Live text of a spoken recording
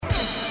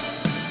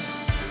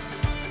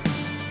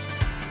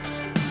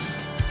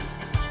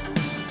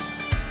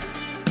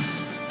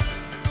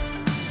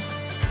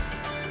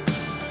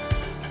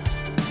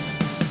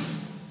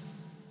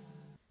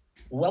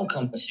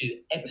welcome to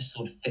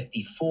episode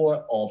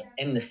 54 of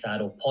In the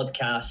Saddle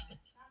podcast.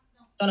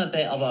 Done a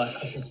bit of a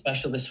Christmas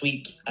special this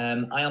week.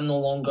 I am no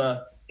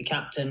longer the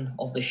captain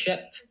of the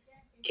ship.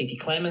 Katie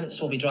Clements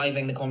will be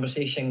driving the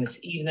conversation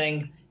this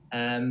evening.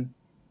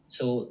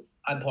 So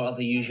I'm part of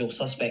the usual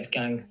suspects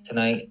gang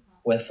tonight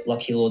with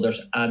Lucky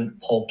Loaders and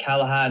Paul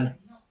Callahan.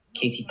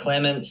 Katie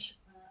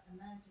Clements,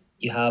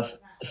 you have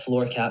the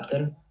floor,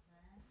 Captain.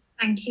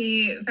 Thank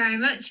you very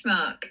much,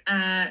 Mark.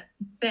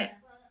 Bit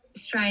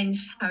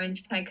strange having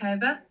to take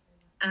over.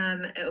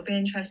 It'll be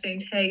interesting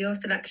to hear your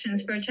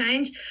selections for a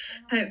change.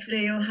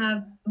 Hopefully you'll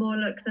have more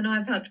luck than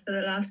I've had for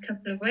the last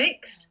couple of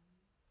weeks.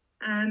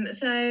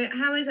 So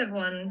how is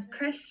everyone?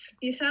 Chris,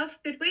 yourself,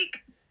 good week?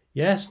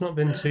 Yes, not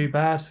been too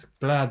bad.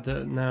 Glad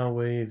that now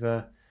we've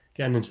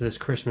getting into this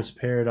Christmas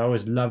period. I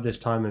always love this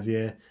time of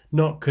year,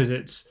 not because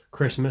it's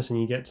Christmas and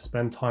you get to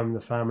spend time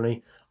with the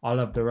family. I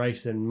love the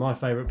racing. My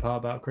favourite part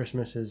about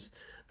Christmas is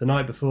the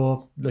night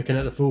before, looking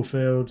at the full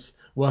fields,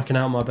 working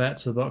out my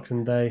bets for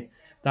Boxing Day.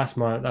 That's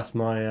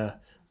my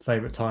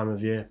favourite time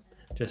of year.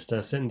 Just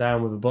sitting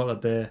down with a bottle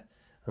of beer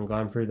and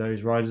going through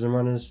those riders and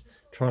runners,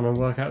 trying to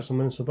work out some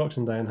winners for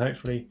Boxing Day, and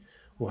hopefully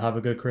we'll have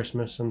a good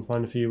Christmas and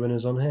find a few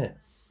winners on here.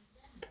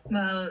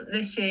 Well,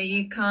 this year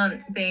you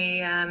can't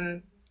be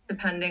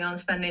depending on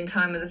spending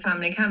time with the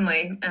family, can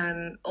we?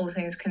 All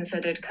things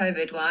considered,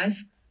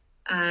 COVID-wise,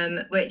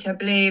 which I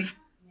believe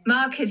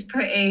Mark is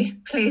pretty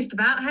pleased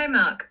about. Hey,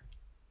 Mark.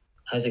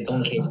 How's it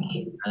going,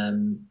 Katie?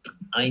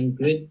 I'm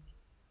good.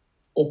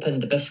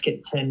 Opened the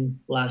biscuit tin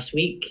last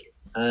week,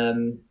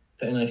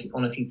 putting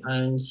on a few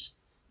pounds.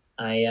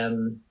 I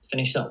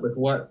finished up with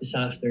work this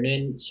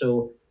afternoon,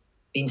 so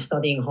been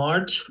studying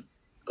hard.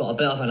 Got a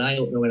bit of an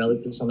eye-opener when I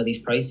looked at some of these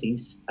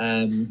prices.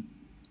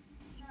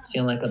 It's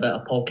feeling like a bit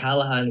of Paul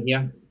Callahan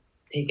here,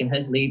 taking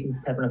his lead and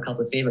tipping a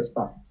couple of favourites,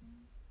 but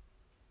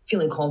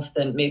feeling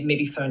confident,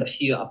 maybe found a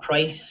few at a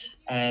price,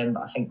 but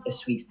I think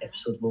this week's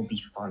episode will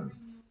be fun.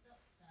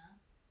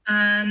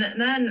 And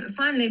then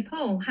finally,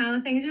 Paul, how are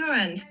things your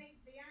end?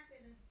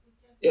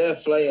 Yeah,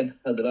 flying.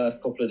 Had the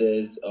last couple of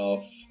days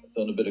off,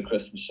 done a bit of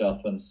Christmas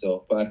shopping,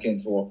 so back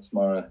into work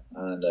tomorrow,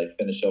 and I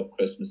finish up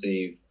Christmas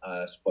Eve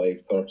at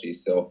 5:30,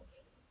 so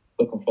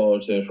looking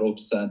forward to it. Wrote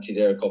to Santi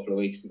there a couple of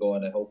weeks ago,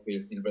 and I hope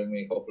he'll bring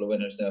me a couple of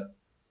winners now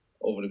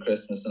over the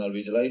Christmas, and I'll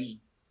be delighted.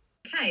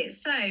 Okay,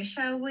 so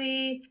shall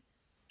we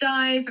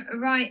dive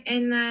right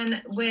in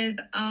then with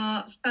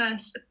our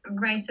first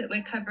race that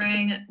we're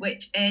covering,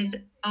 which is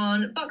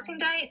on Boxing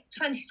Day,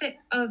 26th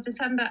of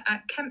December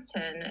at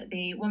Kempton,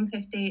 the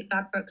 150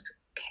 Ladbrokes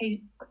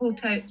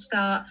Quarto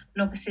Star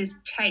Novices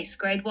Chase,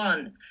 Grade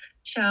 1.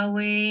 Shall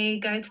we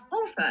go to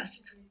Paul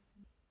first?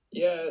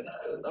 Yeah,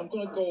 I'm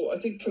going to go. I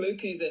think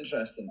Kaluki's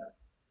interesting,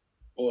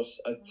 but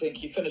I think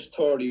he finished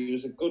third. He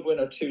was a good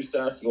winner 2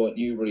 starts ago at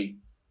Newbury.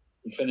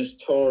 He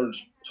finished third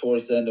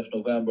towards the end of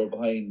November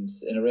behind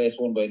in a race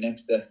won by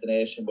Next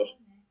Destination, but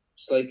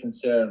slight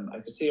concern. I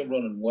could see him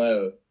running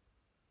well,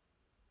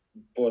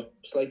 but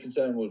slight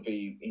concern would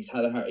be he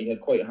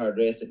had quite a hard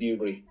race at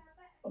Newbury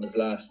on his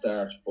last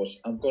start. But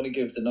I'm going to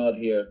give the nod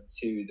here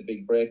to the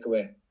Big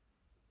Breakaway.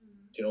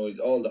 You know,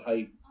 all the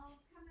hype.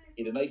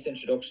 He had a nice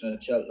introduction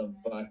at Cheltenham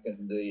back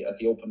at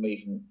the open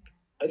meeting.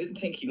 I didn't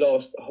think he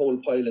lost a whole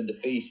pile in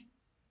defeat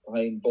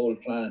behind Bold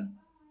Plan.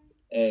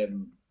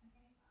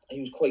 He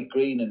was quite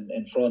green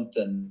in front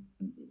and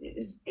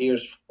his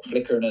ears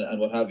flickering and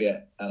what have you.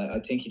 And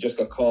I think he just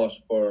got caught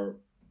for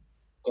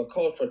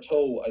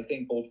toe, I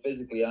think, both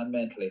physically and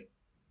mentally.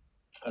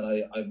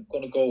 And I'm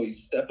going to go,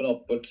 he's stepping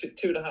up. But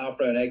 2.5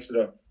 round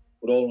Exeter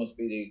would almost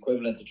be the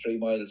equivalent of 3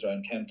 miles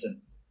around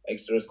Kempton.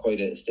 Exeter is quite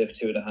a stiff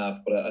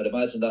 2.5, but I'd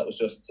imagine that was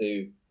just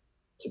to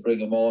bring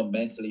him on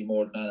mentally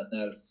more than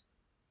anything else.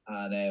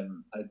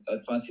 And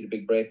I'd fancy the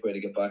Big Breakaway to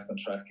get back on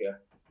track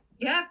here.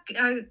 Yeah,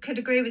 I could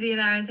agree with you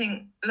there. I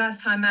think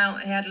last time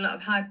out he had a lot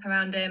of hype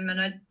around him, and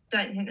I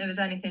don't think there was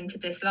anything to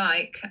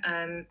dislike.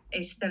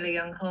 He's still a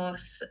young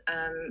horse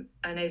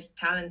and is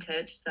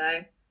talented,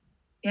 so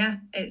yeah,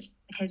 it's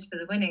his for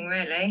the winning,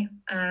 really.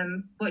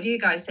 What do you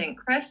guys think,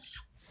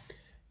 Chris?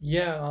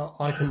 Yeah,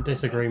 I couldn't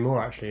disagree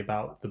more actually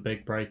about the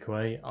Big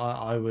Breakaway.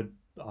 I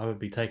would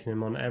be taking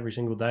him on every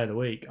single day of the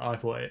week. I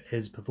thought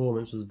his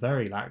performance was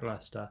very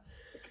lacklustre.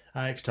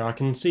 Exeter, I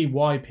can see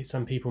why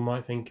some people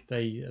might think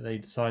they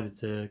decided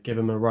to give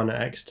him a run at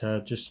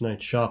Exeter just to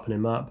sharpen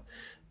him up,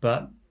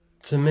 but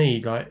to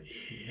me, like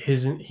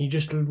he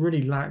just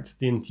really lacked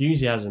the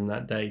enthusiasm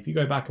that day. If you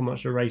go back and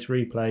watch the race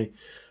replay,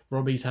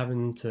 Robbie's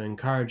having to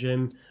encourage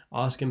him,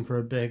 ask him for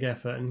a big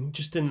effort, and he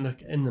just didn't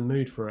look in the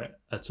mood for it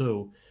at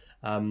all.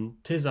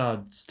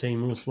 Tizard's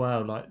team as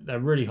well, like they're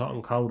really hot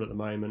and cold at the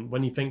moment.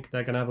 When you think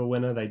they're going to have a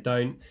winner, they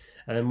don't,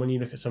 and then when you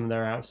look at some of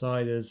their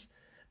outsiders,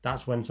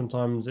 that's when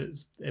sometimes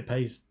it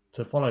pays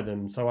to follow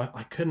them. So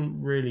I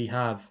couldn't really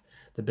have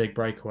the Big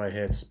Breakaway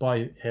here,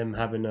 despite him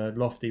having a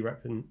lofty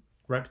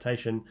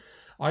reputation.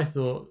 I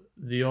thought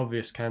the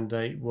obvious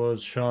candidate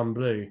was Charm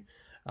Blue,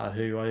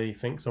 who I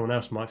think someone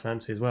else might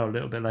fancy as well a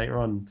little bit later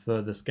on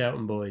for the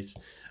Skelton boys.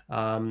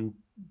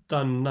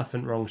 done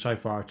nothing wrong so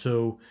far at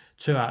all.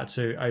 2 out of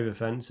 2 over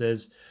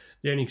fences.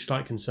 The only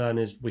slight concern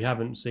is we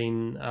haven't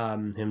seen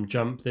him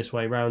jump this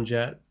way round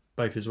yet.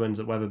 Both his wins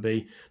at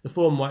Wetherby. The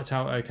form worked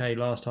out okay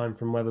last time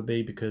from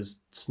Wetherby because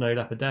Snow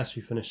Leopardess,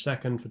 who finished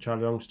second for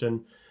Charlie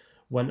Longston,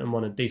 went and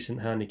won a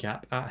decent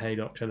handicap at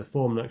Haydock, so the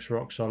form looks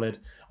rock solid.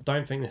 I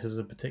don't think this is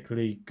a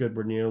particularly good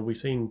renewal. We've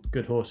seen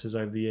good horses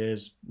over the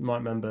years. You might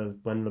remember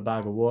when Le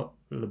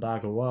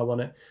Bagua won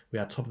it. We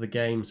had top of the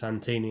game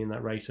Santini in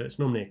that race, so it's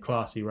normally a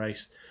classy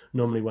race,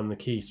 normally one of the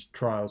key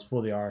trials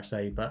for the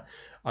RSA, but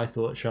I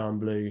thought Sean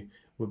Blue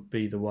would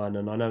be the one,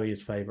 and I know he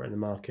is favourite in the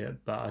market,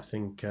 but I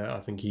think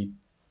he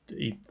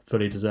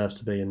fully deserves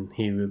to be, and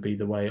he would be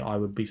the way I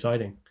would be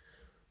siding.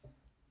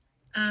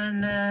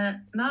 And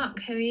Mark,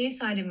 who are you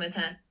siding with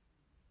here?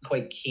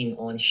 Quite keen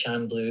on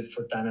Shamblu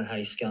for Dan and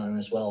Harry Skellin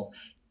as well.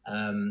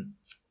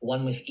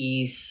 Won with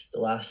ease the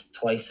last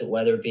twice at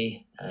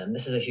Wetherby.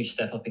 This is a huge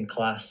step up in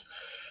class.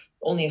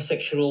 Only a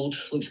 6-year-old,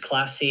 looks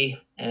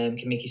classy, can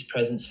make his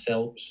presence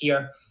felt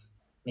here.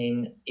 I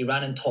mean, he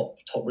ran in top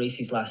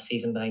races last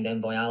season behind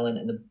Envoy Allen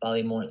in the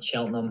Ballymore at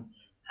Cheltenham.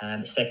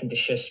 Second to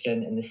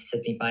Shishkin in the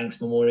Sydney Banks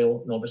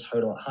Memorial Novice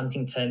Hurdle at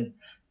Huntington.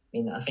 I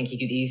mean, I think he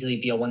could easily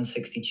be a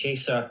 160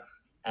 chaser.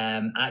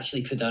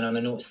 Actually put down on my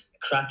notes,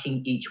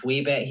 cracking each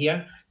way bet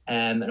here.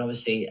 And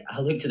obviously,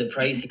 I looked at the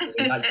price, he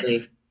was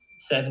actually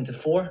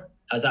 7-4.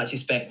 I was actually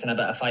expecting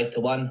about a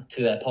 5-1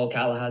 to Paul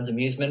Callahan's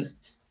amusement.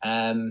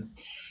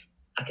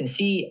 I can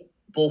see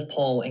both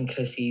Paul and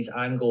Chrissy's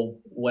angle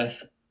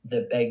with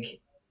the big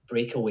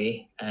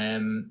breakaway. I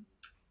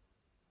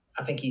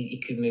think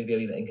he could maybe be a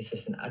wee bit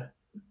inconsistent.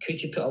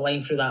 Could you put a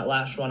line through that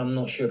last run? I'm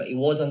not sure, but he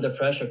was under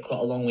pressure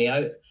quite a long way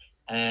out.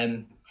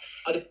 I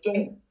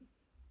don't.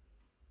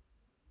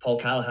 Paul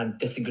Callahan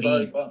disagreed.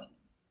 Sorry,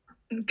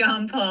 Go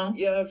on, Paul.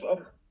 Yeah,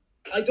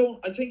 I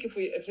don't. I think if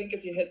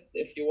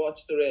you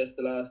watch the race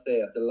the last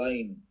day at the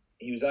line,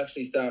 he was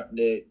actually starting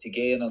to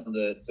gain on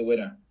the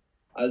winner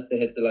as they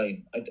hit the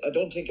line. I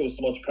don't think it was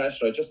so much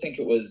pressure. I think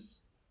he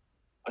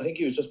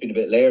was just being a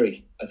bit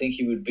leery. I think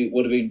he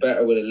would have been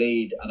better with a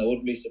lead, and I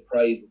wouldn't be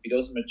surprised if he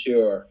doesn't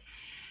mature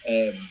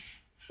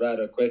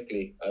rather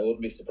quickly. I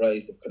wouldn't be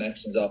surprised if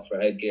connection's off for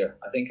Headgear.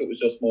 I think it was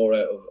just more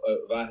out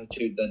of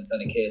attitude than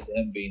a case of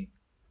him being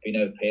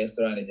outpaced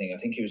or anything. I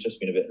think he was just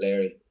being a bit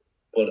leery.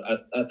 But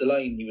at the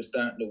line, he was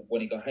starting to,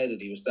 when he got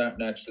headed, he was starting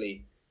to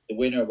actually, the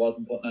winner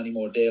wasn't putting any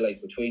more daylight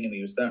between him.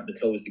 He was starting to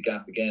close the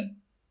gap again.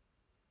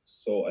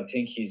 So I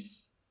think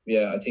he's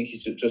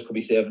just could be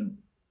saving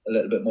a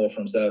little bit more for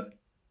himself.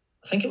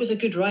 I think it was a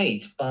good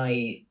ride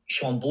by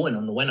Sean Bowen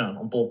on the winner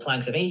on both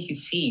planks. I think he could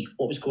see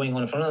what was going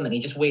on in front of him, and he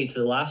just waited to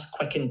the last,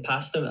 quickened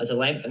past him as a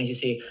length, and as you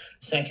say,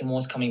 the second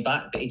was coming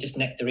back, but he just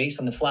nicked the race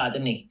on the flat,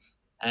 didn't he?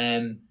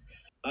 And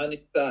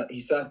he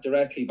sat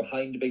directly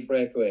behind the big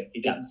breakaway.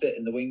 He didn't sit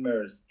in the wing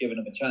mirrors, giving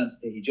him a chance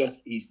to. He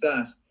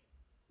sat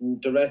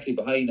directly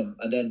behind him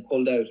and then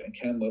pulled out and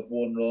came with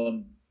one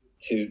run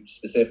to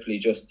specifically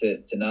just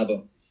to nab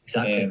him.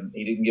 Exactly.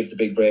 He didn't give the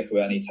big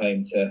breakaway any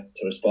time to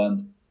respond.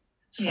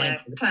 Yeah,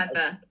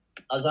 clever.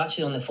 I was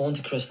actually on the phone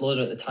to Chris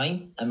Loader at the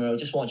time, and we were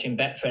just watching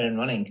Betfair and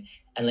running,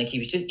 and like he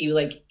was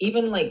like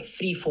even like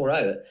 3-4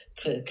 out.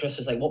 Chris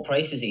was like, "What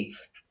price is he?"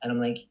 And I'm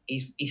like,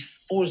 he's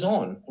 4s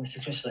on. And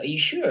Chris was like, "Are you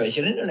sure? Is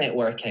your internet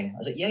working?" I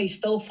was like, "Yeah, he's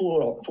still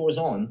 4s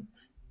on."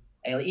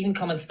 Like, even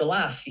coming to the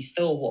last, he's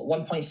still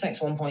 1.6,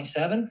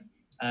 1.7.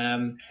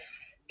 But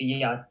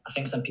yeah, I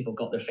think some people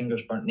got their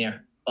fingers burnt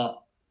there.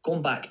 But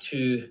going back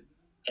to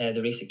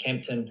the race at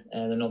Kempton,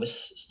 the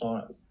novice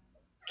star,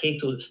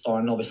 Cato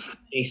Star novice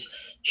race,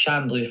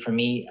 Shamblu for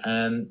me.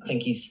 I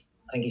think he's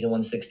a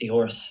 160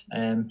 horse.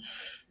 I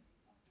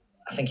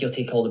think he'll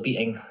take all the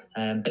beating.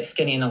 But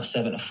skinny enough,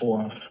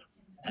 7-4.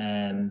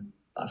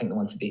 But I think the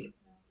one to beat.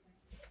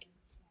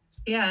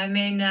 Yeah, I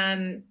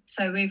mean,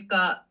 so we've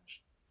got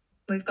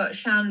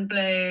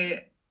Shamblu,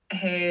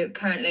 who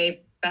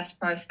currently best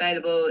price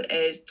available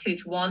is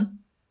 2-1,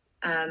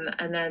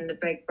 and then the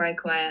big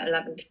breakaway at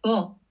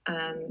 11-4.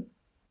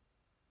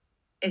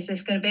 Is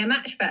this going to be a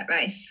match bet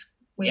race?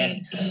 We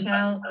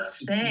shall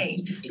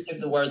see. You took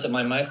the words out of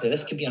my mouth there.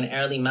 This could be an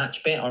early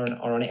match bet or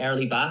an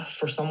early bath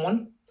for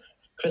someone.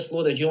 Chris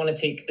Loader, do you want to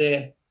take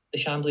the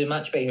Shamblu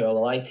match bet here, or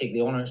will I take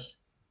the honours?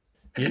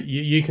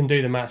 You can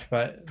do the match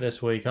bet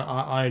this week.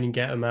 I only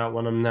get them out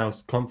when I'm now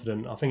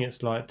confident. I think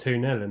it's like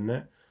 2-0, isn't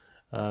it?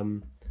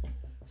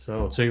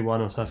 So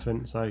 2-1 or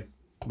something. So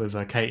with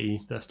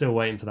Katie, they're still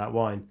waiting for that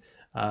wine.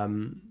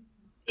 I've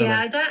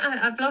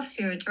lost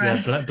your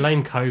address. Yeah,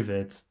 blame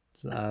COVID.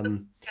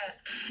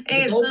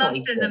 It's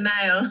lost in the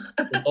mail.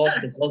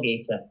 The dog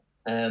ate it.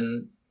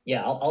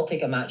 Yeah, I'll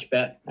take a match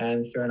bet.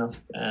 Fair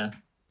enough.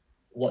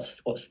 What's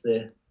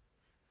the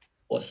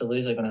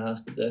loser going to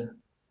have to do?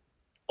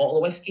 Bottle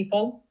of whiskey,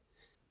 Paul?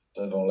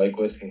 I don't like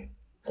whiskey.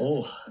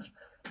 Oh.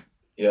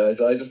 Yeah,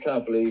 I just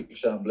can't believe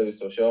Shamblu's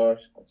so short.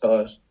 I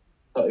thought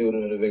he would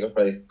have been a bigger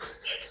price.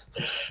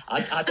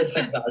 I did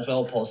think that as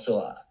well, Paul,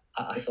 so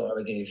I sort of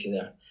agree with you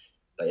there.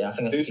 But yeah, I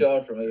think too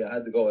short for me. I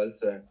had to go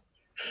elsewhere.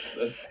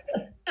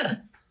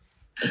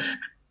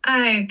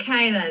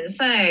 Okay then,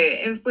 so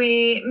if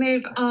we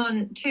move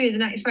on to the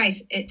next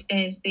race, it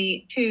is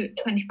the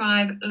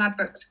 2:25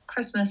 Ladbrokes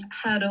Christmas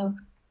Hurdle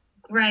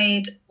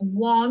Grade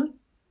 1.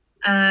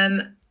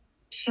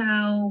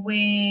 Shall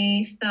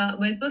we start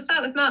with, we'll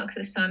start with Mark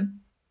this time.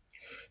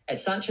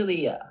 It's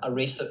actually a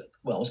race that,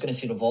 well, I was going to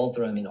say revolved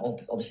around,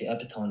 obviously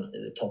Epatante at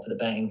the top of the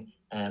betting,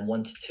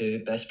 1 to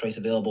 2, best price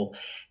available.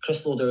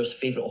 Chris Loader's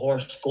favourite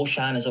horse,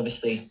 Goshan, is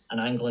obviously an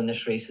angle in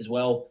this race as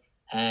well.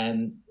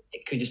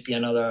 It could just be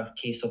another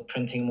case of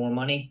printing more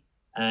money.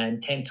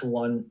 And 10 to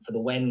 1 for the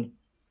win.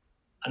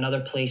 Another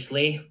place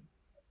lay.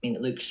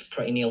 It looks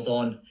pretty nailed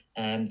on.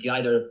 Do you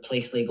either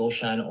place lay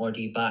Goshan or do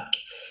you back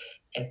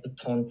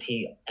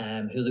Epatante,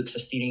 who looks a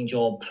steering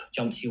job,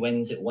 jumps, he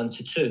wins at 1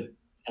 to 2?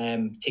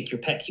 Take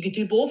your pick. You could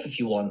do both if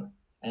you want.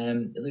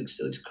 It looks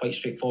quite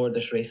straightforward,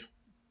 this race.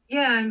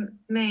 Yeah,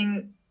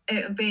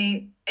 it would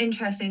be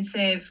interesting to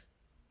see if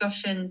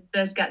Goshen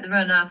does get the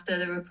run after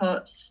the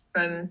reports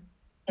from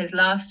his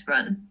last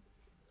run.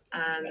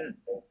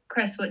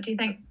 Chris, what do you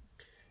think?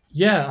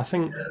 Yeah, I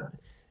think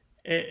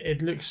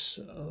it looks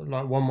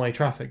like one-way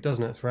traffic,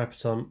 doesn't it, for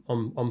Epatante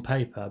on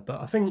paper?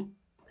 But I think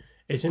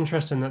it's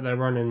interesting that they're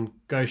running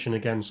Goshen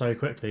again so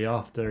quickly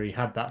after he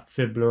had that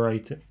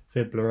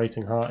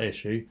fibrillating heart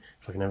issue,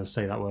 if I can ever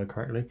say that word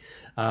correctly.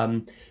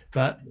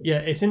 But yeah,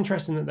 it's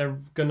interesting that they're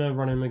going to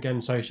run him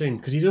again so soon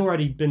because he's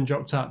already been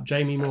jocked up.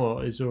 Jamie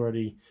Moore is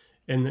already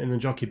in the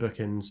jockey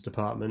bookings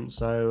department,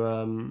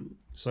 so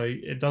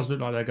it does look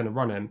like they're going to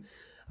run him.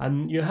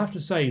 And you have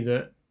to say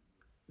that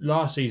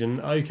last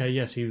season, okay,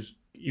 yes, he was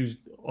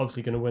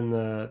obviously going to win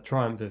the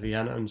Triumph if he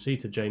hadn't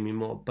unseated Jamie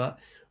Moore, but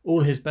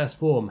all his best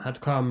form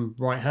had come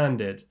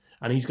right-handed,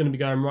 and he's going to be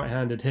going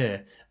right-handed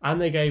here.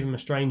 And they gave him a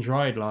strange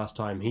ride last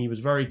time. He was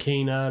very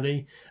keen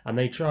early, and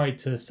they tried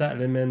to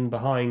settle him in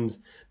behind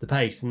the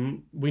pace,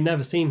 and we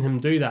never seen him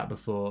do that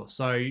before.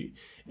 So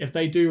if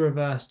they do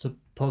reverse to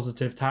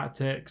positive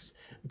tactics,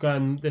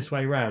 going this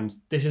way round,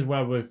 this is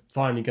where we're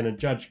finally going to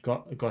judge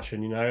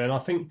Goshen, and I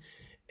think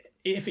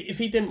if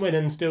he didn't win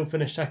and still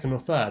finish second or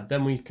third,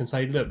 then we can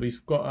say, look,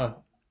 we've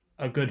got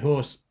a good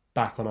horse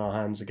back on our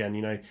hands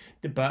again,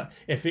 But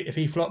if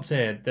he flops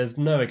here, there's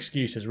no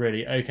excuses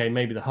really. Okay,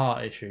 maybe the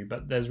heart issue,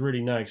 but there's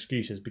really no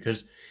excuses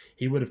because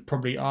he would have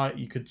probably,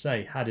 you could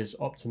say, had his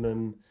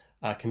optimum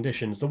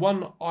conditions. The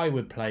one I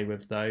would play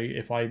with, though,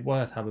 if I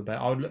were to have a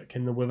bet, I would look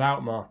in the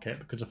without market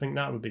because I think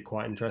that would be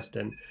quite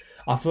interesting.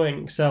 I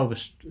think Silver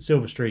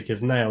Streak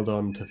is nailed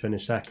on to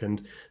finish second.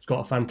 He's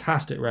got a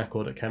fantastic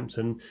record at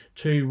Kempton,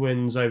 2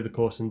 wins over the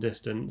course and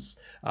distance.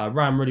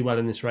 Ran really well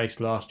in this race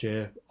last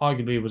year.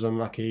 Arguably was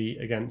unlucky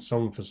against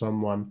Song for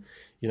Someone.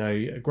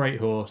 A great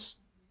horse,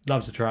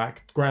 loves the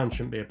track. Ground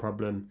shouldn't be a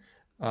problem.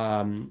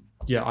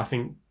 I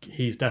think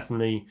he's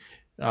definitely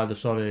the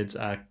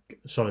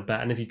solid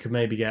bet. And if you could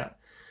maybe get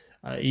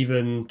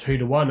even 2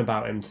 to 1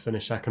 about him to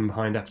finish second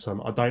behind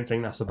Epatante, I don't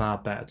think that's a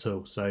bad bet at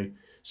all. So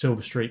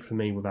Silver Streak for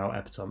me without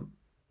Epatante.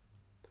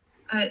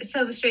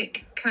 Silver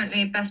Streak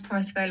currently best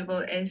price available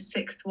is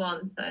 6 to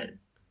 1, so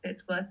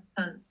it's worth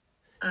a punt.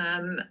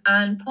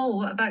 And Paul,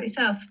 what about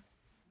yourself?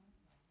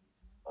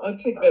 I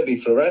think maybe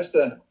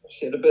Floresta.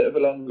 She had a bit of a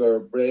longer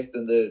break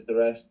than the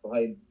rest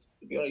behind.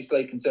 The only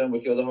slight concern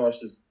with the other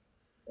horses,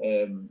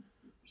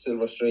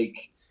 Silver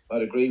Streak,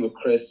 I'd agree with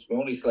Chris. My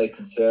only slight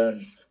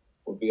concern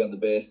would be on the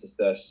basis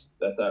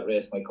that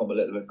race might come a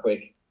little bit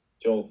quick.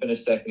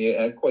 Finished second. He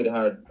had quite a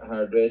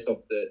hard race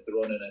up the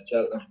run in at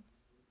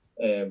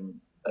Cheltenham.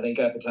 I think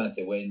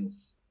Epatante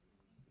wins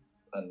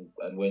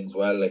and wins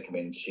well.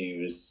 She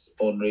was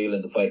unreal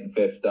in the fighting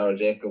fifth. Dara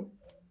Jacob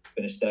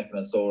finished second,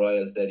 and So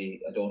Royal said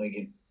I don't think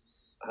he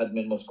hadn't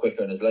been much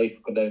quicker in his life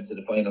come down to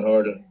the final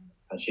hurdle,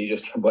 and she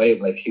just came by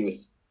him like he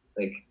was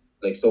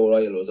like So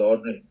Royal was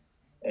ordinary.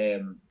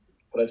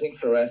 But I think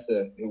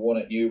Floresta, who won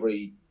at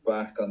Newbury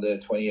back on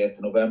the 28th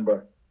of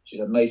November,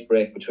 she's had a nice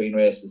break between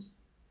races.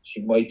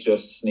 She might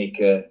just sneak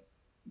a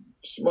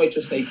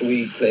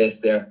wee place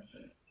there.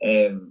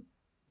 I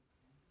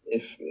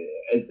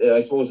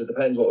suppose it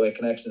depends what way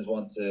Connections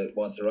want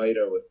to ride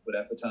her with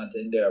Epatante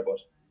in there,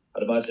 but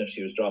I'd imagine if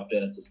she was dropped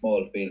in, it's a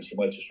small field, she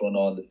might just run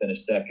on to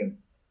finish second.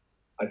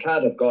 I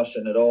can't have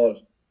Goshen at all,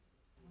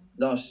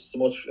 not so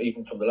much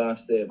even from the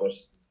last day, but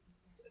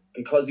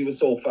because he was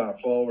so far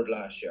forward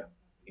last year,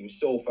 he was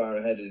so far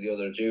ahead of the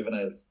other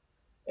juveniles.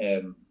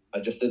 I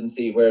just didn't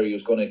see where he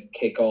was going to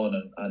kick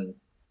on and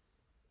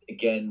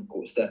again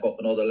go step up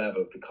another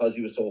level because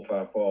he was so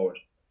far forward.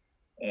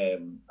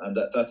 And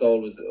that's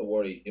always a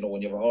worry,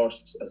 when you have a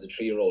horse as a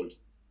 3-year-old,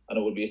 and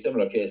it would be a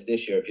similar case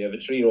this year. If you have a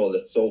 3-year-old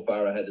that's so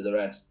far ahead of the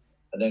rest,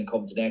 and then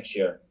come to next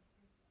year,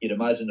 you'd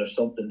imagine there's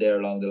something there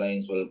along the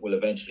lines will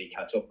eventually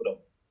catch up with him.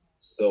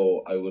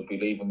 So I would be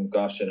leaving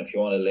Goshen if you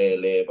want to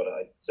lay, but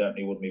I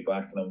certainly wouldn't be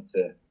backing him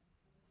to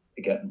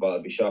get involved.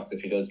 I'd be shocked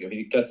if he does. If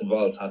he gets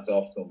involved, hats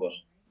off to him. But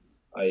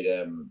I'd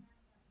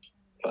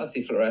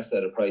fancy Floresta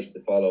at a price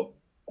to follow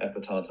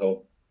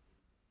Epatante.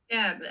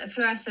 Yeah,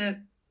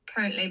 Floresta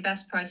currently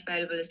best price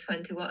available is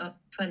 20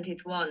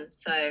 to 1,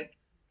 so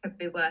could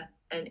be worth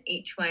an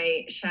each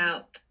way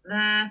shout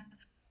there.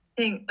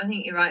 think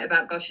you're right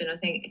about Goshen. I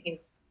think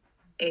he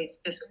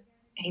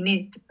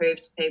needs to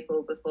prove to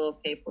people before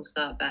people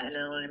start betting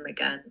on him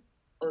again.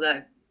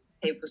 Although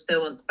people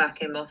still want to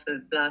back him off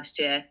of last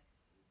year.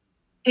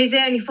 He's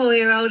the only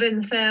 4-year-old in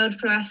the field,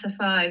 Clarissa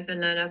 5,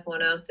 and then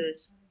everyone else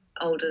is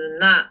older than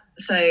that.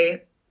 So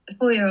the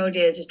 4-year-old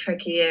year is a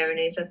tricky year, and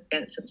he's up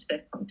against some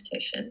stiff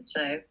competition.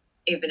 So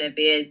even if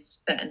he is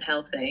fit and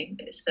healthy,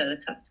 it's still a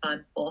tough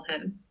time for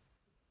him.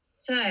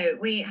 So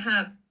we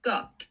have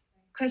got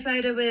Chris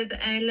Loder with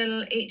a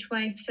little each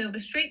way for Silver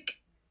Streak.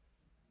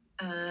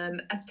 A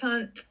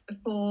punt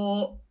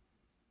for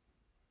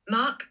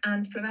Mark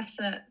and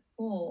Clarissa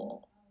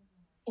for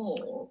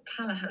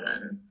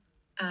Callahan.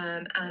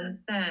 And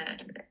then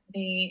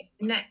the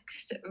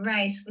next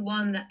race, the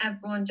one that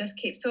everyone just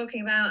keeps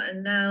talking about,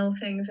 and now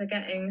things are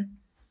getting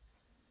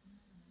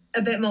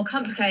a bit more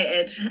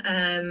complicated,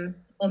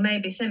 or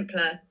maybe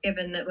simpler,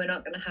 given that we're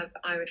not going to have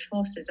Irish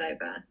horses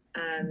over.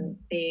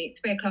 The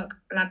 3:00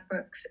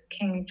 Ladbrokes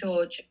King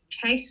George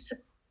Chase.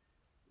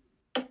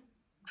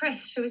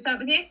 Chris, shall we start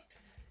with you?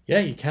 Yeah,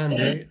 you can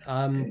do.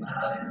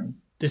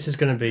 This is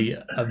going to be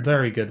a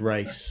very good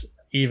race.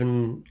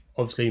 Even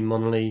obviously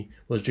Monley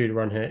was due to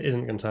run here,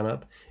 isn't going to turn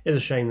up. It's a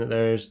shame that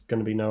there is going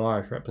to be no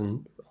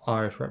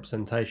Irish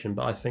representation,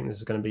 but I think this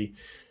is going to be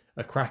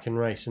a cracking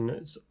race, and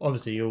it's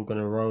obviously all going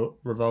to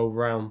revolve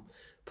around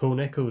Paul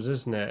Nicholls,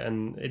 isn't it?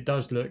 And it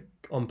does look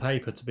on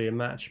paper to be a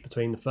match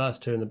between the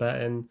first two in the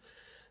betting,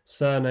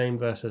 Surname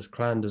versus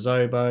Clan de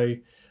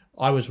Zobo.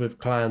 I was with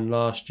Clan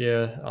last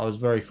year. I was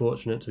very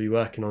fortunate to be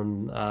working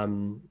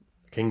on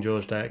King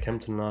George Day at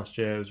Kempton last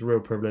year. It was a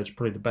real privilege,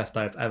 probably the best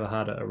day I've ever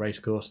had at a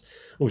racecourse.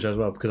 Also as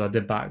well, because I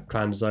did back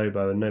Clan de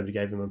Zobo and nobody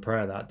gave him a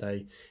prayer that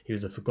day. He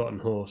was a forgotten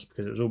horse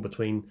because it was all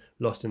between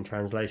Lost in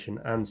Translation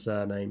and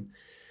Surname.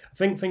 I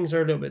think things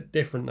are a little bit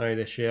different though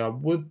this year. I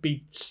would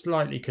be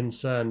slightly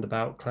concerned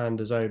about Clan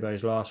de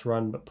Zobo's last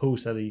run, but Paul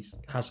said he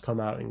has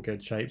come out in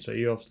good shape, so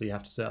you obviously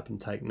have to sit up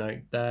and take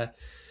note there.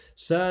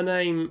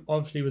 Surname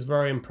obviously was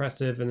very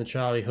impressive in the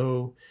Charlie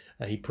Hall.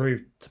 He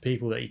proved to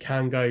people that he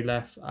can go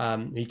left.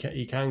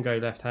 He can go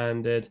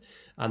left-handed,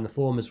 and the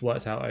form has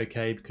worked out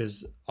okay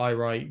because I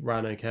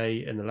ran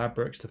okay in the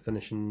Ladbrokes to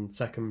finish in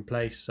second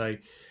place. So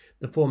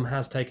the form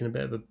has taken a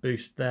bit of a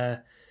boost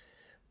there.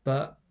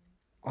 But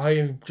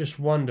I just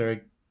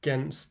wonder,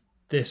 against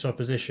this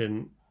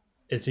opposition,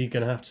 is he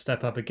going to have to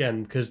step up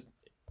again? Because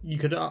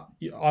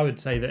I would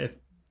say that if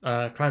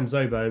Clan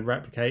Zobo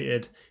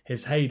replicated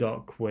his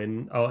Haydock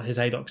win, or his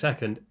Haydock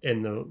second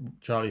in the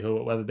Charlie Hall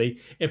at Wetherby,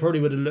 it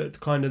probably would have looked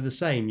kind of the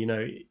same. You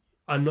know,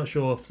 I'm not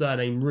sure if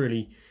Surname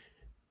really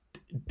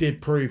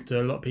did prove to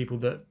a lot of people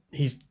that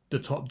he's the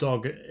top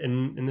dog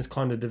in this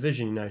kind of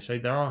division, you know. So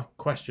there are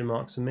question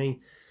marks for me.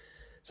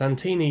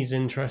 Santini's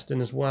interesting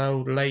as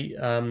well. Late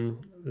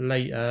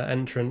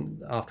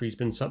entrant after he's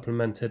been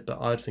supplemented, but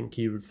I think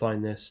he would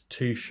find this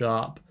too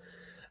sharp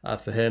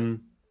for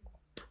him.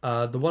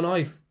 The one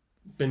I've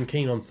been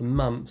keen on for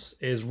months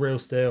is Real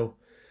Steel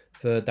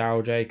for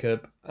Daryl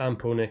Jacob and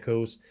Paul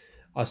Nicholls.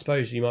 I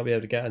suppose you might be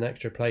able to get an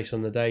extra place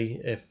on the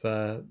day if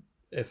 8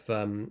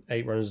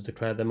 runners are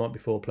declared. There might be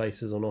 4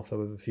 places on offer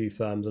with a few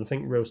firms, and I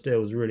think Real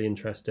Steel is really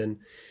interesting.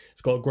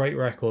 It's got a great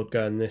record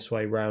going this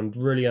way round,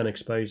 really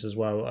unexposed as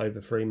well, over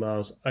 3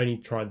 miles. Only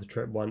tried the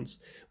trip once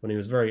when he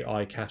was very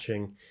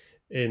eye-catching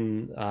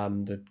in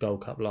the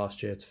Gold Cup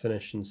last year to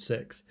finish in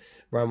 6th.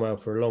 Ran well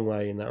for a long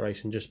way in that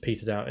race and just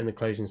petered out in the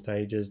closing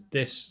stages.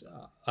 This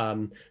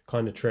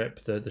kind of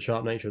trip, the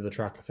sharp nature of the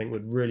track, I think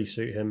would really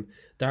suit him.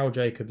 Daryl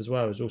Jacob as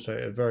well is also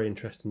a very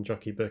interesting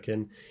jockey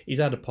booking. He's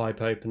had a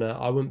pipe opener.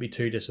 I wouldn't be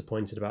too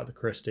disappointed about the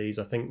Christies.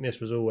 I think this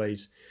was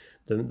always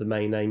the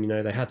main aim. You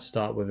know, they had to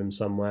start with him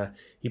somewhere.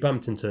 He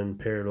bumped into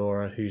Imperial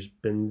Aura, who's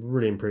been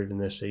really improving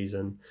this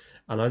season.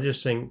 And I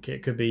just think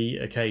it could be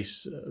a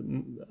case,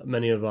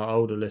 many of our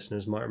older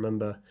listeners might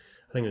remember,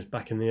 I think it was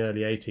back in the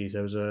early 80s,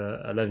 there was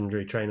a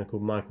legendary trainer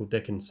called Michael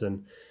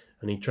Dickinson,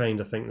 and he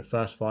trained, I think, the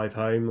first 5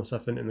 home or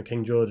something in the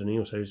King George, and he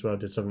also as well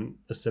did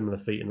a similar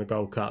feat in the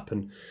Gold Cup.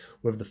 And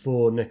with the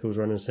 4 Nicholls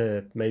runners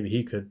here, maybe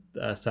he could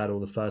saddle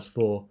the first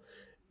 4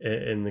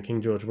 in the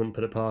King George. Wouldn't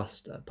put it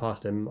past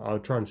him. I'll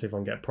try and see if I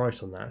can get a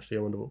price on that, actually.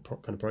 I wonder what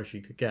kind of price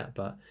you could get.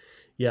 But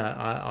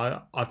yeah,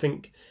 I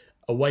think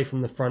away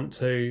from the front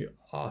 2,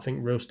 I think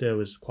Real Steel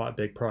is quite a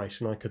big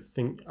price, and I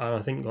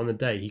think on the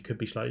day he could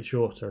be slightly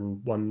shorter and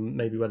one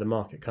maybe where the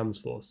market comes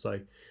for. So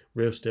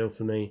Real Steel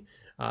for me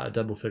at a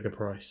double figure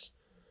price.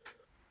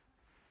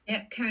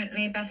 Yep,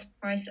 currently best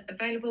price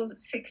available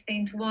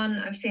 16 to 1.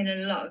 I've seen a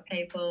lot of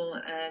people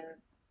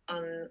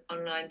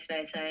online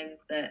today saying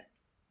that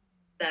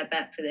their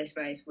bet for this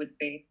race would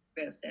be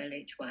Real Steel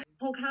each way.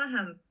 Paul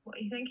Callahan, what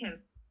are you thinking?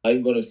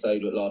 I'm going to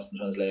side with Lost in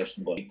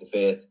Translation, but to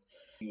faith.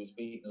 He was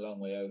beaten a long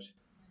way out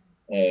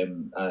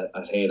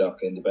at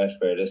Haydock in the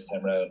Betfair this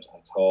time round. I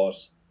thought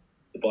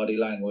the body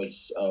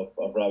language of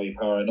Robbie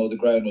Power, I know the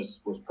ground was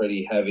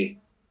pretty heavy,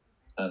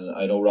 and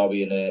I know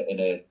Robbie in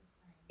a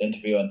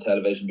interview on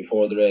television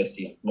before the race,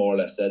 he more or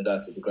less said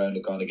that the ground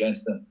had gone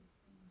against him.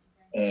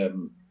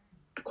 Another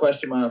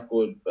question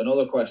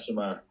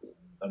mark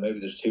and maybe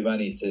there's too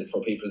many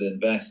for people to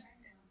invest.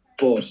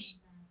 But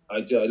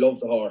I love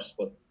the horse,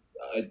 but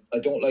I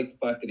don't like the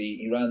fact that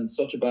he ran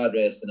such a bad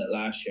race in it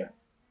last year,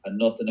 and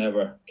nothing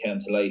ever came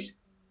to light,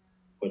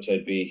 which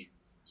I'd be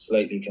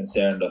slightly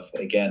concerned of.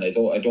 Again, I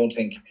don't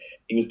think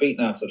he was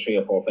beaten after 3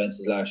 or 4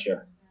 fences last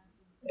year,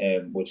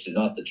 which is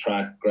not the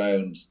track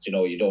ground.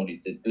 You don't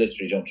need to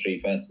literally jump 3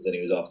 fences and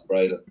he was off the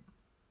bridle.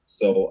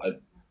 So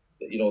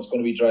it's going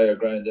to be drier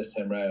ground this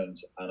time round,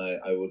 and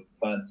I would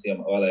fancy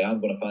him. Well, I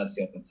am going to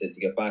fancy him to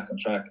get back on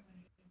track.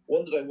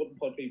 One that I wouldn't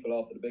put people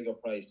off at a bigger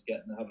price,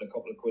 having a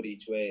couple of quid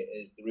each way,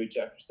 is the Root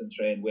Jefferson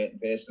train, Waiting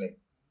Patiently.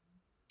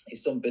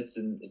 He's some bits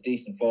in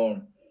decent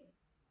form.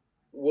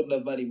 Wouldn't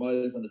have many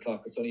miles on the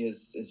clock. It's only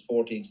his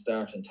 14th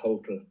start in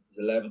total. His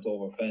 11th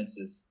over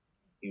fences.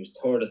 He was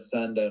third at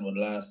Sandown when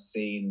last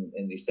seen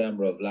in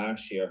December of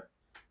last year.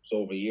 It's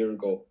over a year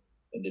ago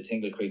in the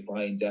Tingle Creek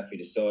behind Deafy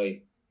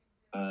Desoy.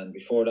 And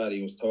before that,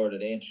 he was third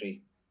at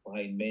Aintree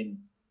behind Min.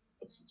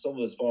 But some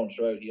of his form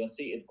throughout, he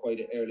unseated quite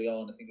early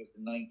on. I think it was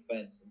the 9th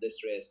fence in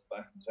this race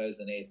back in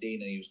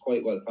 2018, and he was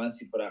quite well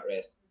fancied for that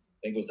race. I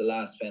think it was the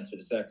last fence with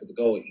the circuit to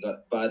go. He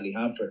got badly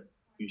hampered.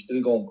 He was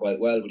still going quite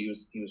well, but he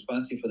was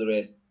fancied for the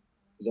race.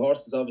 His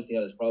horse has obviously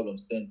had his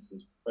problems since.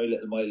 There's very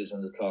little mileage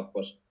on the clock,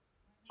 but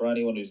for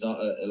anyone who's not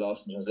a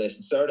lost in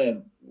translation,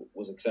 Surname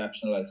was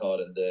exceptional, I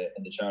thought, in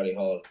the Charlie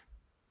Hall.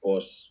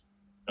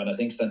 And I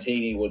think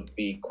Santini would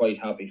be quite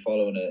happy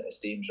following a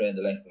steam train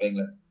the length of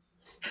England.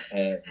 But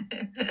I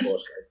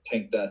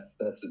think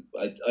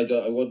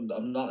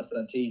I'm not a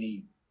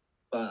Santini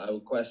fan. I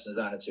would question his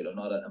attitude. I'm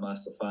not a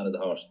massive fan of the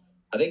horse.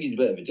 I think he's a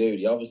bit of a dude.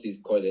 He obviously is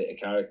quite a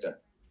character,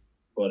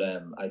 but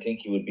I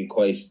think he would be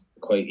quite.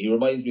 He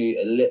reminds me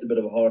a little bit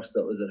of a horse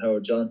that was at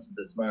Howard Johnson's.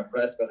 That Mark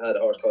Prescott had a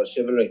horse called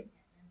Chivalry.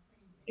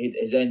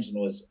 His engine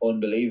was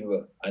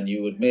unbelievable, and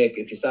you would make,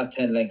 if you sat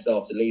 10 lengths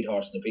off the lead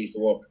horse in a piece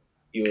of work,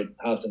 you would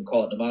have them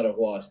caught no matter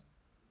what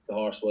the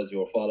horse was you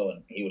were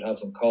following. He would have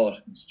them caught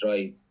in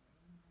strides.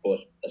 But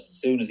as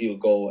soon as he would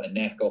go a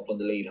neck up on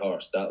the lead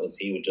horse,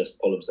 he would just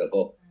pull himself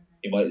up.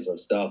 He might as well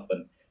stop.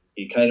 And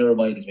he kind of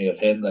reminds me of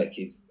him. Like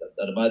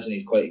I'd imagine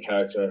he's quite a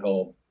character at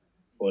home.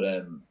 But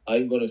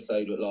I'm going to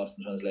side with Lost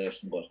in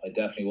Translation, but I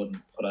definitely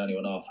wouldn't put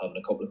anyone off having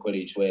a couple of quid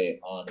each way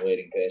on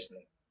Waiting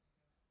Patiently.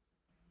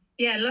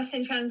 Yeah, Lost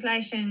in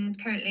Translation,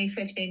 currently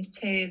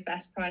 15-2,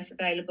 best price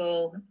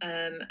available,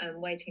 and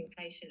Waiting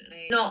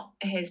Patiently. Not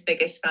his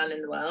biggest fan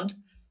in the world,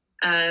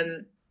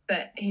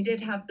 but he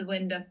did have the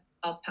wind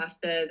up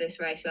after this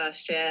race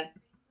last year.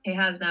 He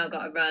has now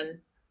got a run.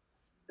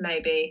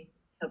 Maybe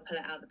he'll pull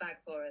it out the bag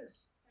for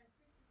us.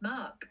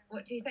 Mark,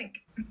 what do you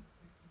think?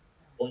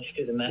 Won't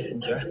shoot the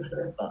messenger,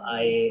 but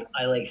I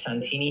like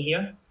Santini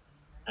here.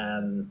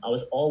 I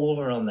was all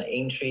over on the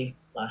Aintree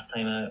last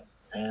time out.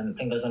 I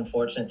think I was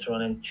unfortunate to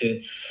run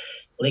into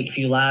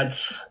Lakeview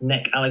Lads.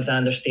 Nick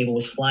Alexander's stable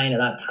was flying at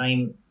that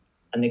time,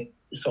 and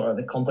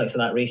the complex of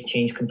that race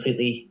changed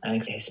completely,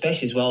 and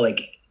especially as well,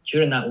 like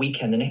during that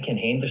weekend, the Nick and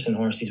Henderson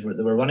horses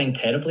were running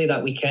terribly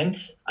that weekend.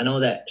 I know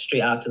that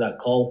straight after that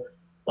call,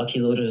 Lucky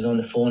Loaders was on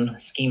the phone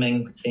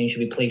scheming, saying should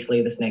we place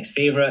Latest Next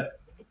Favourite,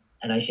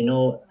 and as you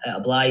know, it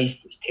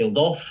obliged, it's tailed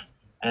off.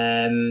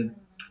 I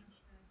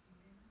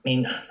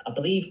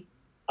believe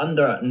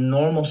under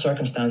normal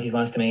circumstances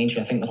last time I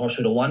Aintree, I think the horse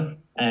would have won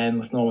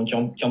with normal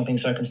jumping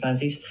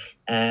circumstances.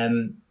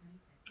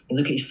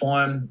 Look at his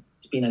form.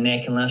 He's been a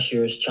neck in last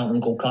year's Cheltenham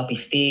Gold Cup. He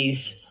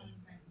stays.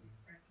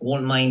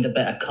 Won't mind a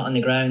bit of cut on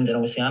the ground. And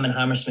obviously I'm in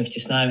Hammersmith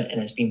just now,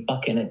 and it's been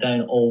bucketing it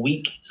down all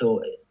week.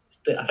 So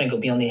I think it'll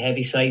be on the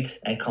heavy side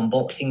come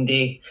Boxing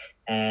Day.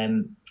 I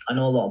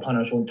know a lot of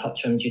punters won't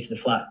touch him due to the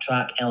flat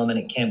track element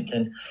at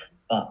Kempton,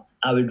 but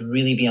I would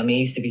really be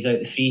amazed if he's out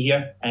the free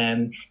here.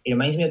 He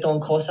reminds me of Don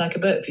Cossack a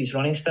bit, if he's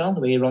running style,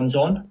 the way he runs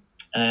on.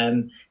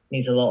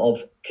 Needs a lot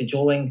of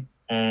cajoling.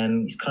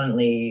 He's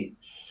currently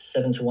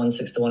 7-1,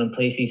 6-1 in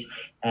places.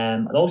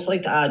 I'd also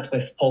like to add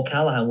with Paul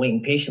Callaghan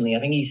Waiting Patiently. I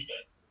think he's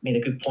made a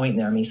good point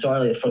there. I mean, sort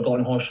of like the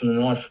forgotten horse from the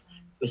north.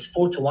 It was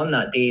 4-1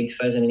 that day in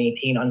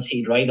 2018,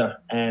 unseated rider,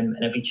 and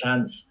every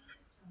chance.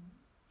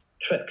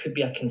 Trip could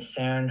be a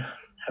concern.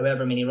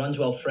 However, he runs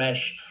well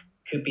fresh.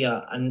 Could be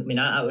when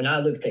I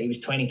looked at it, he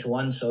was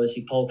 20-1, so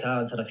obviously Paul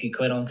Callaghan's had a few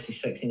quid on because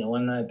he's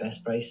 16-1 now,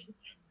 best price.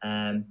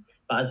 But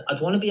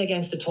I'd want to be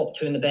against the top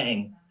two in the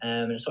betting,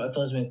 and it sort of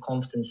fills me with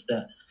confidence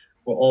that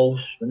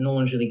no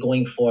one's really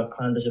going for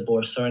Clanders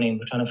Abour Surname.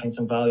 We're trying to find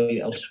some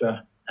value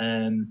elsewhere.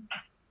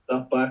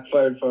 That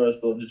backfired for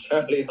us though,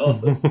 Charlie Hall.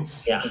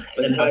 Yeah,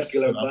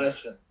 spectacular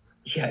fashion.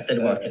 Yeah, it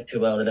didn't work out too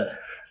well, did it?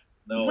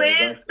 No.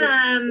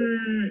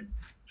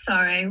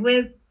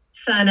 With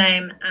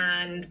Surname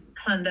and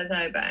Clanders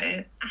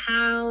Abour,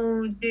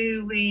 how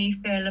do we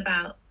feel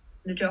about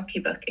the jockey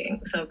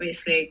bookings?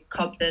 Obviously,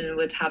 Cobden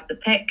would have the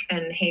pick,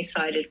 and he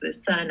sided with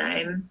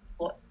Surname.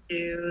 What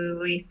do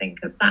we think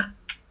of that,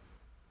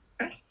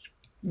 Chris?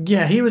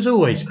 Yeah, he was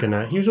always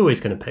gonna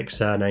pick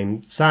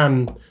Surname.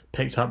 Sam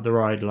picked up the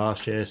ride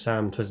last year,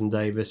 Sam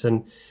Twiston-Davies,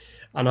 and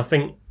I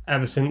think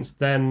ever since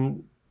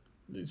then,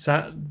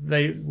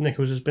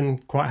 Nicholls has been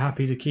quite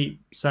happy to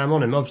keep Sam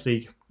on him.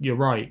 Obviously, you're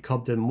right,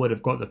 Cobden would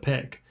have got the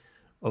pick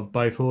of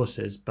both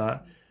horses,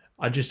 but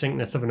I just think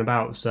there's something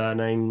about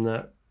Surname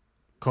that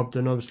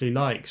Cobden obviously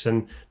likes,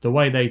 and the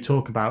way they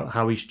talk about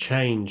how he's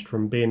changed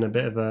from being a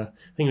bit of a,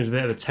 I think it was a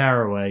bit of a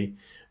tearaway,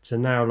 to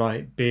now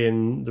like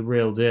being the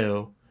real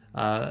deal.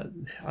 I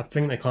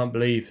think they can't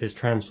believe his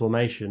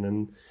transformation,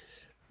 and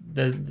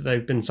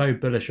they've been so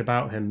bullish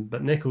about him.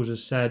 But Nichols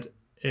has said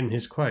in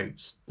his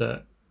quotes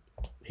that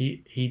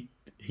he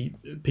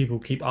people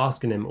keep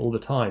asking him all the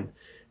time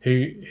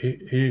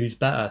who's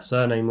better,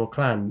 Surname or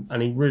Clan,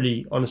 and he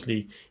really,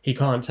 honestly, he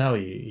can't tell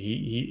you.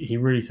 He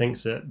really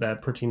thinks that they're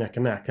pretty neck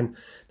and neck, and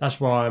that's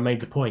why I made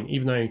the point.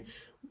 Even though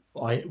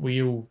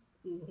we all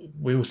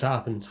sat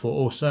up and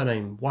thought, oh,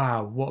 Surname,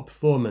 wow, what a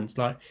performance!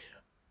 Like,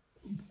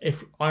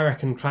 if I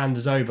reckon Clan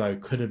de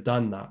Zobo could have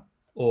done that,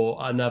 or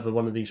another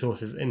one of these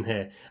horses in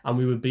here, and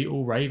we would be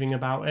all raving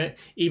about it,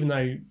 even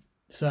though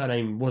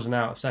Surname wasn't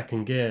out of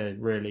second gear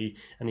really,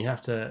 and you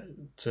have to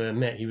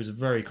admit he was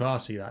very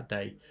classy that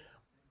day.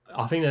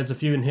 I think there's a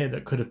few in here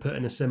that could have put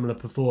in a similar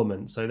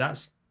performance. So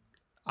that's,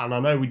 and I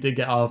know we did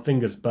get our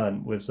fingers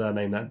burnt with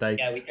Surname that day.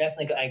 Yeah, we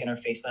definitely got egg in our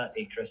face that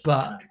day, Chris.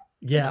 But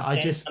yeah,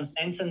 I'm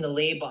sensing the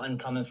lay button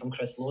coming from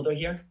Chris Loader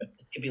here. It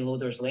could be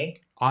Loader's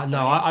lay.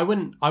 I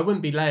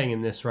wouldn't be laying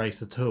in this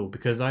race at all,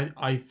 because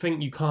I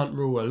think you can't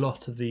rule a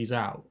lot of these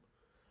out.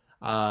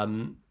 I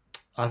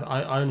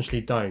honestly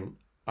don't.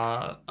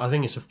 I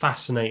think it's a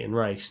fascinating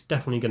race.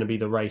 Definitely going to be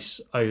the race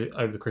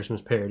over the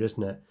Christmas period,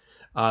 isn't it?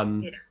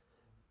 Yeah.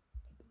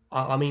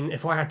 I mean,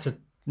 if I had to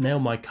nail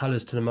my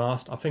colours to the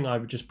mast, I think I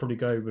would just probably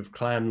go with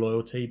Clan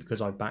Loyalty,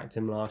 because I backed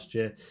him last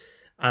year.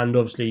 And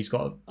obviously he's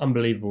got an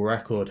unbelievable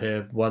record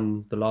here,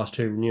 won the last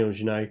 2 renewals,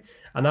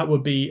 and that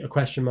would be a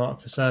question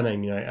mark for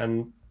Surname,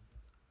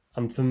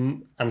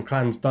 and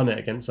Clan's done it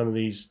against some of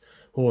these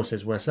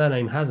horses where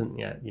Surname hasn't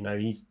yet.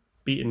 He's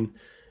beaten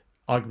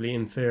arguably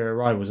inferior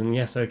rivals, and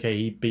yes, okay,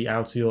 he beat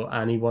Altior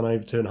and he won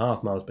over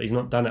 2.5 miles, but he's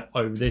not done it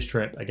over this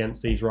trip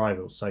against these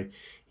rivals, so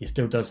he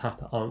still does have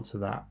to answer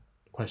that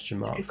question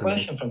mark. It's a good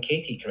question from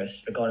Katie,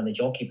 Chris, regarding the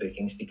jockey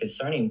bookings, because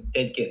Surname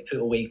did get put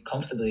away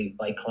comfortably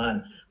by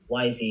Clan.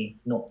 Why is he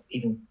not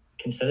even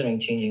considering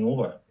changing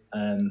over?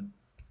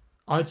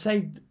 I'd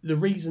say the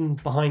reason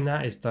behind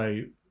that is,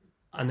 though,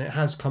 and it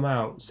has come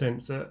out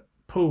since, that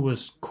Paul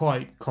was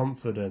quite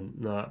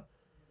confident that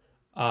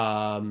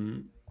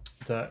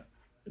that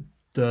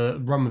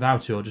the run with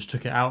Altior just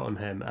took it out on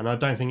him, and I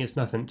don't think it's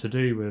nothing to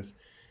do with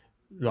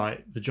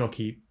like the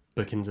jockey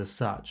bookings as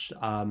such.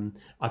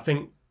 I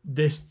think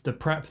the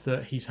prep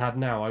that he's had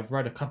now, I've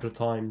read a couple of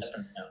times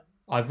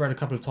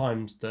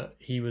that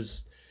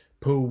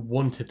Paul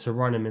wanted to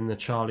run him in the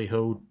Charlie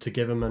Hill to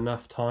give him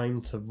enough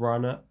time to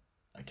run at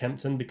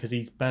Kempton, because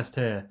he's best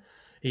here.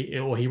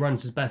 He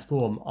runs his best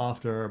form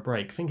after a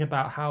break. Think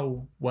about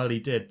how well he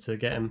did to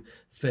get him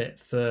fit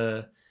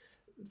for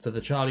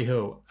the Charlie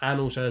Hill, and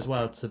also as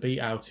well to beat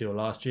Altior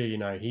last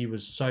year. He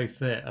was so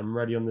fit and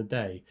ready on the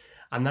day,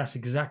 and that's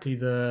exactly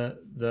the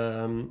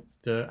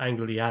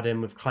angle he had in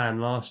with Clan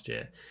last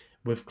year.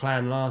 With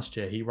Clan last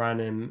year, he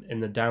ran him in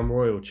the Down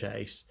Royal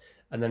chase,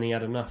 and then he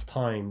had enough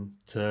time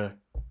to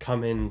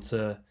come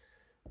into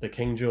the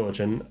King George,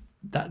 and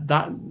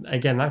that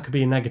again, that could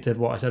be a negative.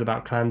 What I said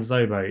about Clan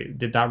Zobo,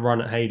 did that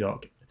run at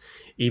Haydock,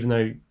 even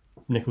though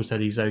Nichols said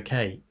he's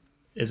okay,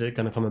 is it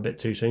going to come a bit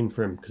too soon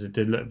for him, because it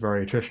did look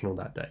very attritional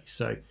that day?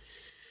 So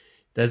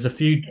there's a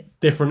few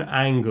different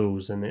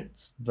angles, and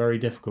it's very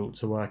difficult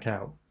to work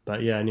out.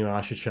 But yeah, anyway,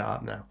 I should shut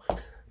up now.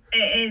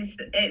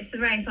 It's the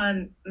race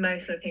I'm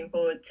most looking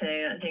forward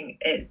to. I think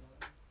it's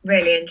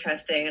really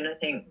interesting, and I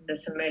think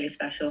there's some really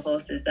special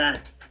horses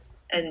there,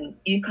 and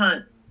you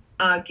can't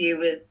argue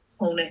with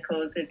Paul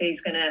Nichols. If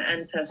he's going to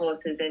enter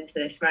horses into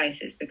this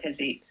race, it's because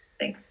he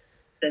thinks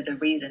there's a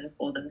reason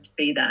for them to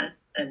be there,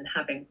 and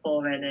having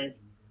 4 in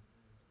is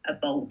a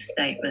bold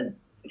statement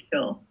for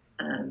sure.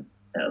 So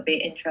it'll be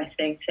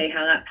interesting to see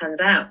how that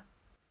pans out.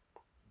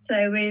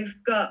 So we've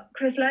got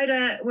Chris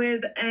Loader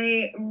with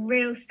a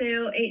real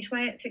steal each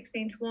way at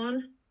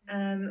 16-1.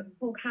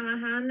 Paul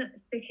Callahan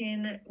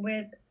sticking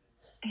with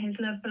his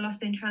love for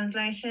Lost in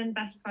Translation.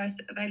 Best price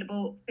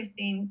available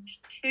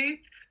 15-2,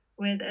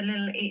 with a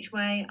little each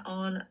way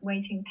on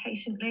Waiting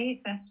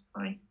Patiently. Best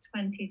price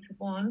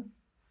 20-1.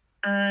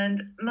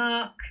 And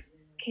Mark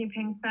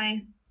keeping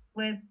faith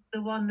with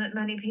the one that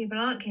many people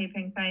aren't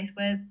keeping faith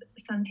with,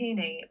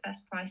 Santini.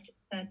 Best price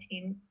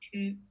 13-2.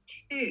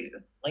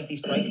 Like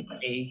these prices,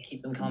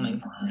 keep them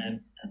coming.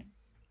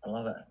 I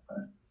love it.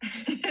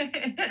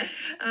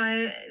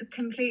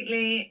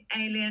 Completely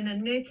alien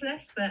and new to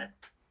this, but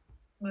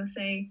we'll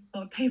see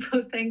what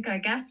people think, I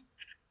guess.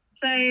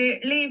 So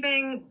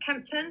leaving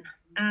Kempton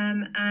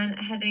and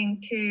heading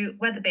to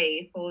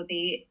Wetherby for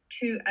the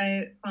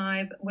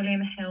 205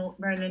 William Hill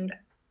Roland,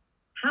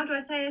 how do I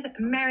say this?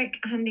 Merrick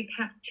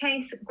Handicap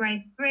Chase,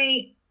 Grade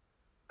 3,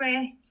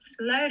 Chris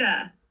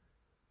Loader.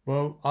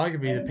 Well,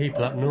 arguably the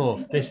people up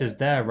north, this is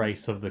their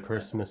race of the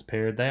Christmas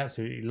period. They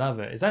absolutely love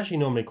it. It's actually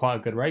normally quite a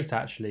good race,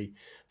 actually,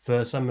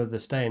 for some of the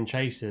stay and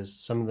chasers,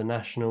 some of the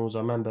nationals. I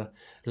remember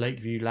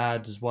Lakeview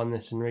Lads has won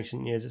this in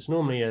recent years. It's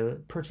normally a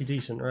pretty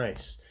decent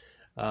race.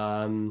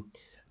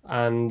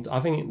 And I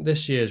think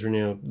this year's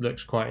renewal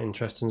looks quite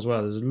interesting as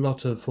well. There's a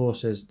lot of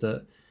horses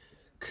that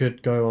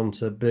could go on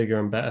to bigger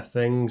and better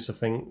things. I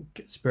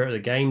think Spirit of the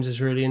Games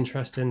is really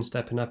interesting,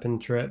 stepping up in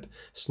trip.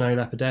 Snow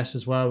Leopardess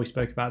as well. We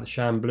spoke about the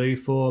Sham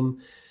form.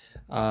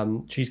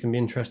 She's going to be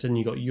interesting.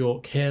 You got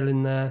York Hill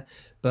in there.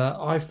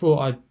 But I thought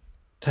I'd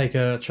take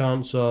a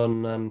chance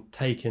on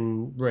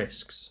taking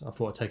risks. I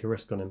thought I'd take a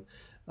risk on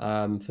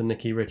him for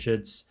Nicky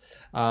Richards.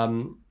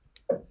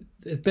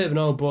 It's a bit of an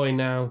old boy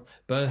now,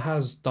 but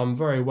has done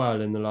very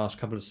well in the last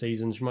couple of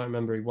seasons. You might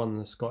remember he won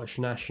the Scottish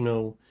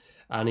National,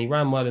 and he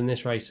ran well in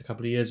this race a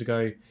couple of years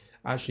ago,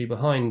 actually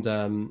behind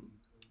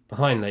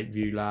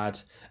Lakeview Lad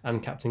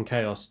and Captain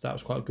Chaos. That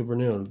was quite a good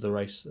renewal of the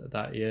race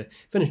that year.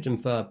 Finished in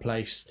third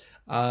place.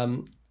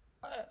 Not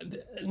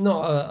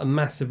a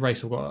massive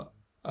race. Not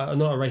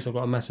a race I've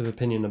got a massive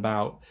opinion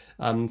about.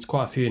 There's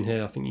quite a few in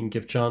here I think you can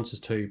give chances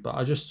to, but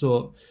I just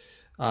thought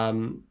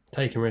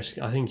taking risk.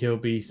 I think he'll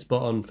be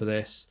spot on for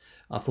this.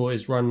 I thought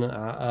his run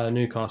at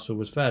Newcastle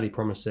was fairly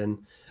promising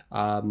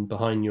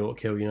behind York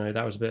Hill. You know,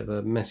 that was a bit of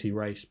a messy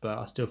race, but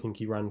I still think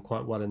he ran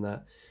quite well in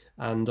that.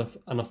 And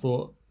I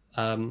thought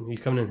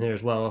he's coming in here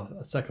as well,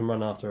 a second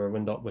run after a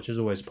Windop, which is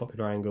always a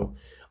popular angle.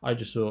 I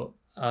just thought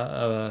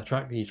a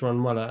track he's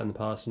run well at in the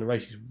past and a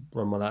race he's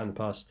run well at in the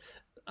past,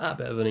 a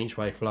bit of an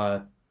each-way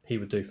flyer, he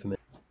would do for me.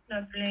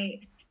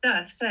 Lovely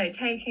stuff. So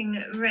taking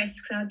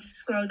risks, I had to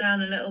scroll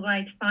down a little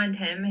way to find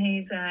him.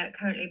 He's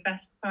currently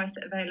best price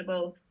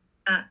available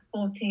at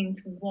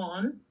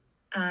 14-1.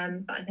 But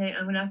I think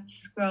I'm going to have to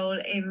scroll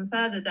even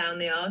further down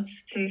the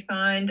odds to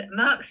find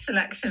Mark's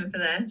selection for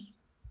this.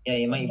 Yeah,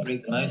 you might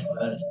break the mouse,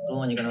 but it's the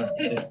one you're going to have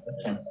to do for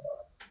this one.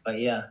 But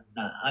yeah,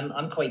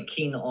 I'm quite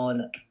keen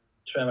on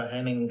Trevor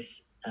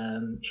Hemmings'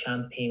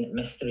 Champagne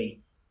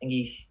Mystery. I think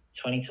he's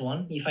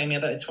 20-1. You find me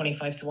about a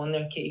 25-1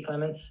 there, Katie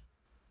Clements?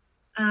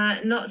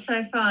 Not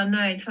so far,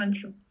 no.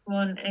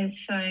 21 is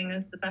showing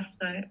as the best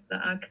that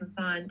I can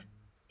find.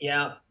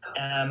 Yeah,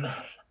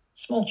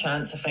 small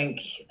chance, I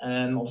think.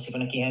 Obviously for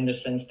Nicky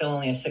Henderson, still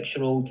only a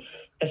 6-year-old.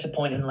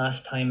 Disappointing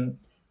last time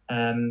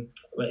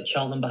with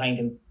Cheltenham behind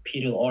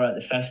Imperial Aura at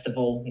the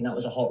festival. I mean, that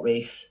was a hot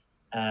race.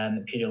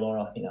 Imperial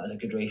Aura, I mean, that was a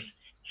good race.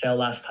 Fell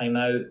last time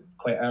out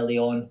quite early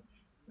on.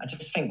 I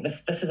just think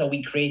this is a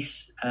weak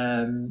race.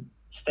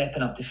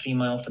 Stepping up to 3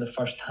 Mile for the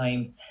first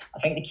time. I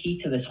think the key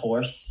to this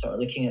horse, sort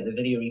of looking at the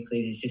video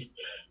replays, is just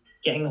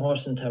getting the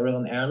horse into a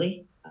rhythm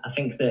early. I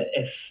think that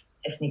if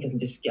Nico can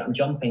just get him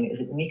jumping,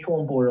 is it Nico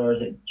on board or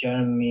is it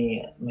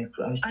Jeremy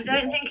McGrath? I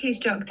don't think he's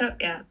jocked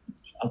up yet.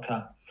 Okay.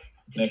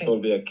 Nico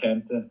will be at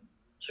Kempton.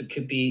 So it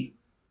could be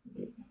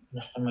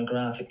Mr.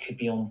 McGrath, it could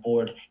be on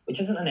board, which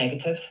isn't a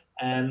negative.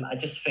 I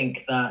just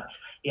think that,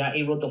 yeah,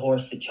 he rode the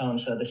horse at Cheltenham,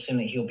 so I'd assume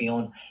that he'll be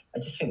on. I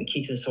just think the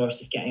key to this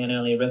horse is getting an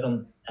early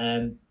rhythm,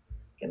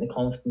 getting the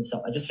confidence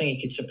up. I just think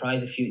he could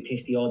surprise a few at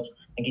tasty odds.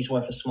 I think he's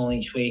worth a small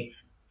each way.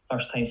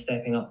 First time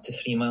stepping up to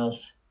 3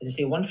 miles. As I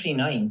say,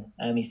 139.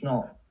 He's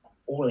not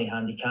overly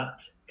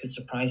handicapped. Could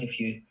surprise a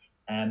few.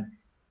 And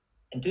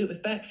do it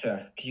with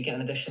Betfair because you get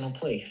an additional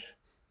place.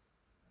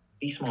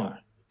 Be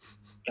smart.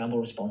 Gamble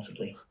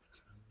responsibly.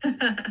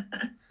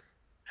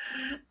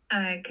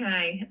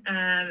 Okay.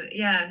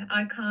 Yeah,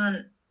 I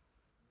can't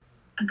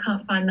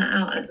find that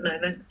out at the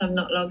moment because I'm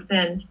not logged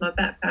in to my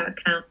Betfair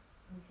account.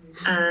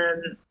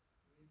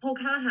 Paul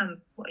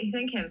Callahan, what are you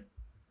thinking?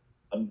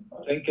 I'm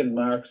thinking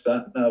Mark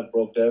Satnav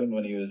broke down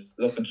when he was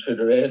looking through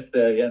the race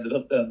there. He ended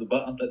up down the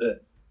bottom of the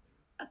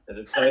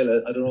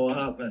pile. I don't know what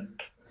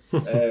happened.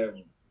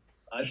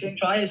 I think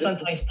try it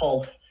sometimes,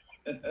 Paul.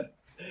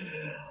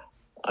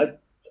 I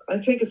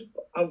think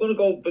I'm going to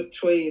go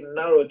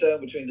narrow it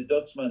down between the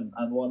Dutchman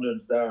and Wandering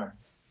Star.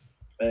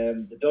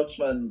 The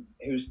Dutchman,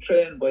 who's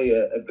trained by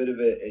a bit of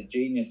a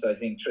genius, I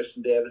think,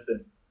 Tristan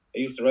Davison. I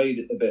used to ride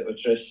a bit with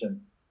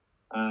Tristan,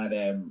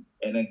 and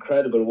an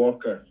incredible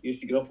worker. He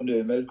used to get up and do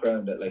a milk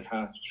round at like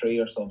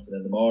 3:30 or something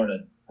in the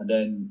morning, and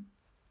then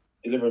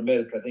deliver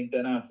milk. I think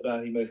then after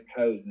that he milked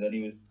cows, and then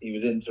he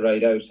was in to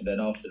ride out, and then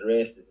off to the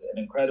races.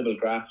 An incredible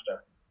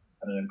grafter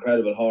and an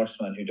incredible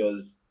horseman who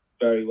does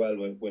very well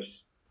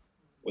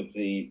with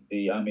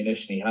the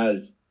ammunition he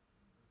has.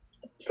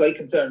 Slight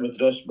concern with the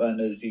Dutchman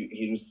is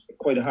he was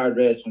quite a hard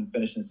race when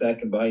finishing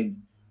second behind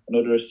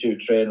another astute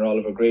trainer,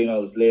 Oliver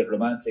Greenall's Late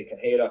Romantic at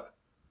Haydock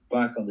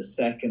back on the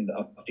 2nd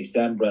of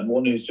December, and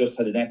one who's just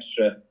had an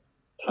extra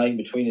time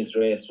between his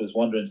race was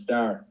Wandering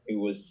Star, who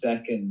was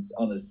second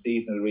on his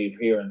seasonal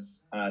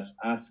reappearance at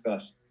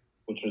Ascot,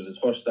 which was his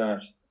first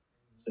start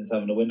since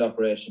having a wind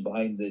operation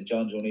behind the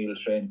John Joe Neal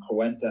trained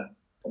Corwenta.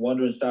 And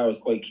Wandering Star was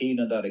quite keen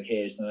on that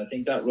occasion, and I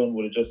think that run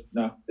would have just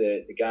knocked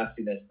the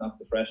gassiness, knocked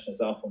the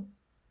freshness off him.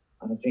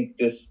 And I think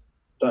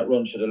that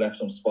run should have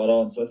left him spot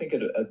on. So I think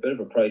at a bit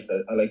of a price,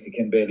 I like the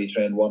Kim Bailey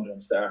trained Wandering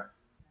Star.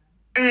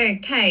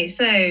 Okay,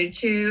 so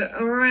to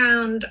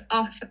round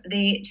off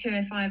the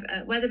 205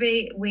 at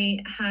Wetherby,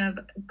 we have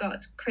got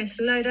Chris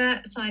Loader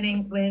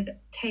signing with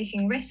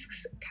Taking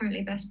Risks.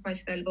 Currently, best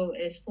price available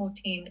is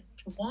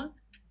 14-1.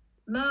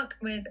 Mark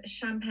with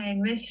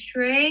Champagne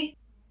Mystery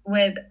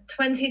with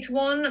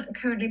 20-1.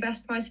 Currently,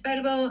 best price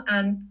available.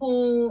 And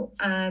Paul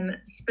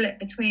split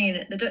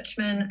between the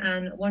Dutchman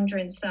and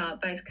Wandering Star,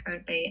 both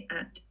currently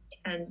at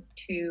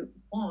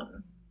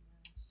 10-1.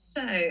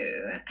 So,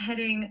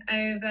 heading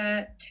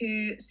over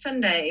to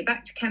Sunday,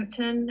 back to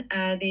Kempton,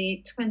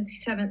 the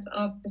 27th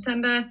of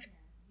December,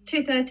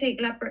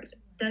 2:30, Ladbrokes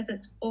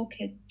Desert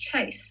Orchid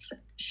Chase.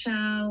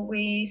 Shall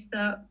we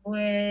start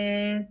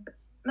with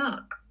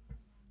Mark?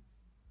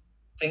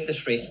 I think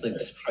this race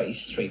looks pretty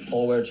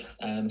straightforward,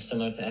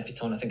 similar to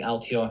Epiton. I think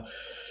Altior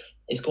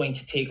is going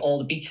to take all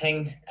the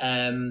beating.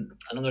 I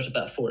know there's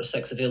about 4 to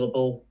 6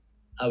 available.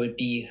 I would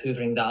be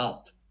hoovering that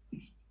up.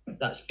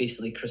 That's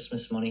basically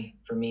Christmas money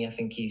for me. I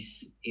think it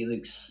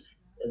looks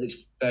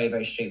very,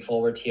 very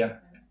straightforward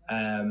here.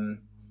 I'm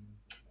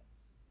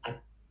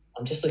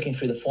just looking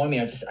through the form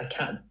here.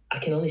 I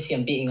can only see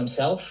him beating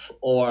himself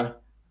or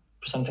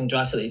for something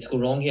drastically to go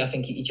wrong here. I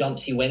think he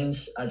jumps, he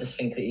wins. I just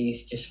think that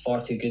he's just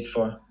far too good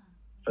for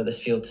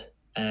this field.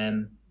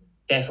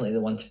 Definitely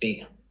the one to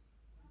beat.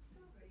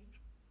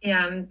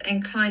 Yeah, I'm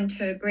inclined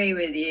to agree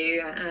with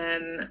you.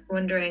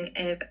 Wondering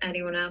if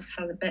anyone else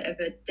has a bit of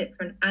a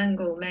different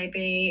angle.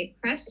 Maybe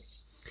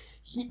Chris?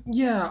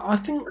 Yeah, I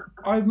think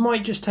I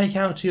might just take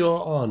Altior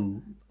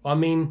on. I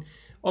mean,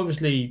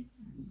 obviously,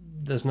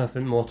 there's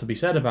nothing more to be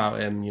said about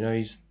him. You know,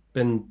 he's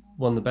been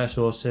one of the best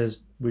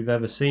horses we've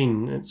ever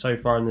seen so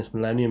far in this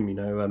millennium. You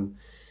know,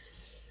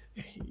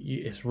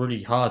 it's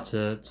really hard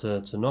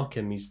to knock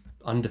him. He's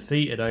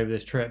undefeated over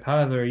this trip.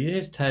 However, he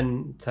is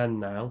 10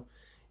 now.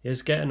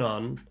 Is getting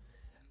on.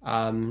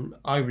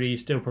 Arguably,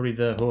 he's still probably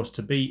the horse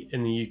to beat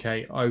in the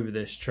UK over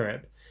this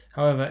trip.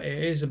 However,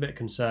 it is a bit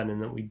concerning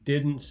that we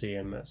didn't see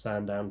him at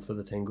Sandown for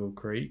the Tingle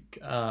Creek.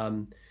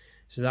 So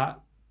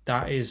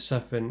that is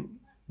something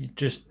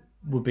just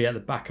would be at the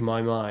back of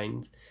my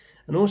mind.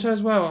 And also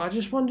as well, I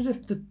just wondered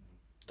if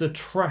the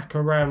track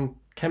around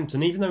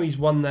Kempton, even though he's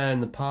won there in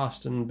the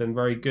past and been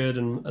very good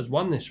and has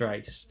won this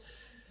race,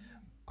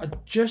 I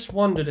just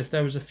wondered if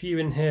there was a few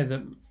in here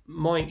that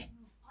might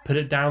put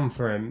it down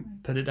to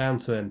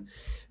him,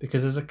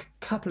 because there's a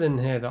couple in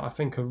here that I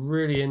think are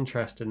really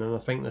interesting and I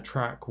think the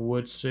track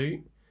would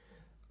suit.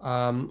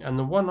 And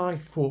the one I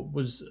thought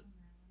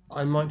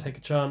I might take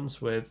a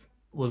chance with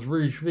was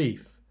Rouge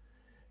Vif,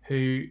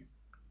 who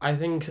I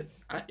think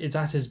is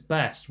at his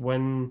best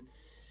when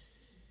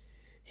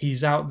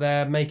he's out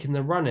there making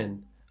the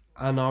run-in.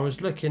 And I was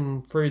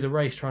looking through the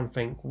race trying to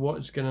think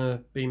what's going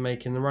to be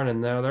making the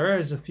run-in. Now, there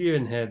is a few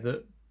in here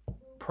that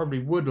probably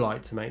would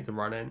like to make the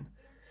run-in.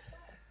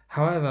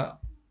 However,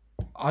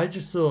 I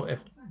just thought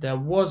if there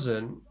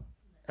wasn't,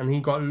 and he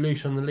got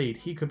loose on the lead,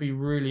 he could be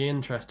really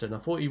interesting. I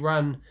thought he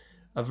ran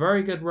a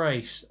very good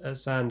race at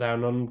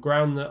Sandown on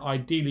ground that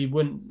ideally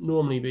wouldn't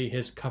normally be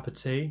his cup of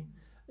tea,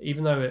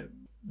 even though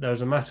there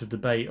was a massive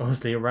debate,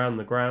 obviously, around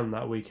the ground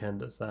that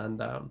weekend at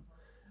Sandown.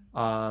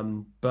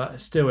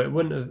 But still, it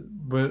wouldn't have,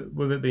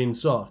 with it being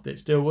soft, it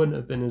still wouldn't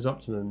have been his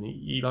optimum.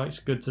 He likes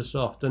good to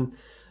soft. And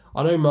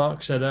I know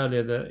Mark said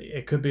earlier that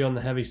it could be on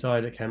the heavy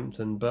side at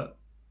Kempton, but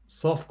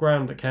soft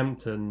ground at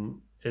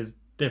Kempton is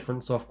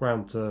different soft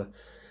ground to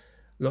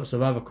lots of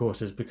other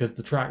courses because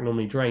the track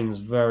normally drains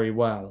very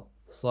well.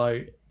 So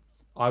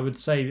I would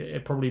say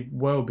it probably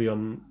will be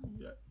on.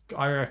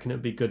 I reckon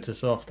it'd be good to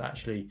soft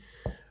actually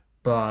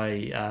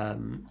by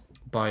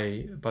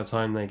the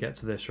time they get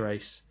to this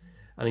race.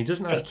 And he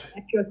doesn't have. To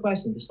ask you a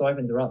question, just sorry for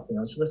interrupting.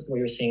 I was listening to what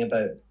you were saying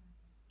about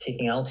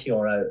taking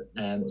Altior out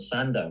at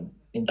Sandown.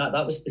 I mean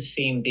that was the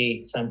same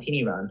day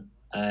Santini ran,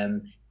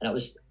 and it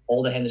was.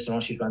 All the Henderson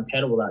horses ran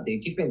terrible that day.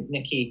 Do you think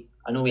Nicky,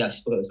 I know we actually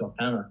spoke about this off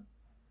camera,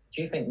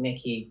 do you think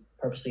Nicky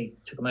purposely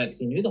took him out because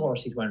he knew the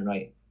horses weren't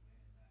right?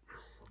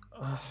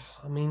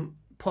 I mean,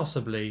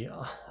 possibly.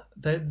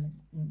 They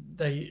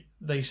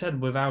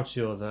said with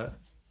Altior that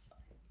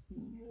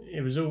it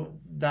was all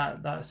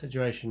that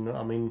situation.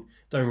 I mean,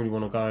 don't really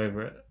want to go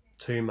over it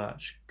too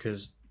much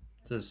because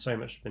there's so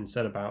much been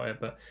said about it.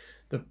 But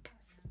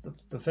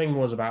the thing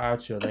was about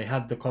Altior, they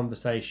had the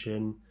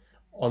conversation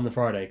on the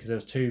Friday because there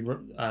was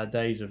 2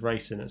 days of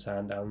racing at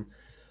Sandown.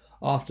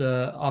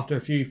 After a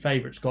few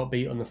favourites got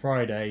beat on the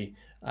Friday,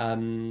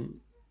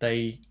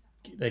 they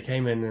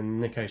came in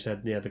and Nico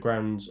said, yeah, the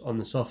ground's on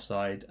the soft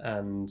side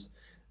and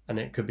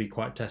it could be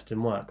quite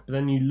testing work. But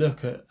then you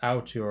look at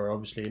Altior,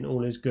 obviously, in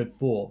all his good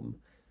form,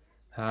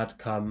 had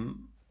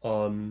come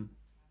on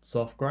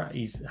soft ground.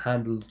 He's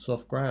handled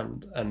soft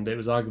ground, and it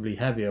was arguably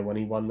heavier when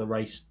he won the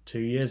race 2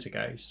 years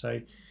ago.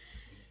 So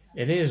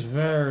it is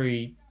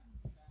very.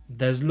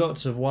 There's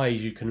lots of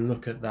ways you can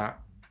look at that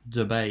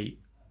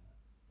debate.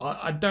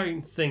 I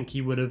don't think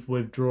he would have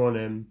withdrawn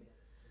him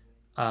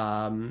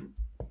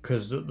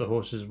because the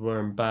horses were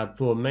in bad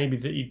form. Maybe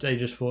they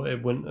just thought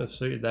it wouldn't have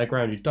suited their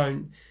ground. You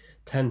don't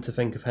tend to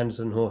think of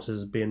Henderson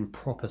horses as being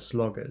proper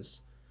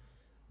sloggers.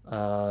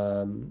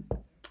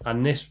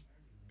 And this,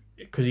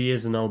 because he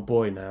is an old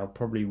boy now,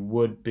 probably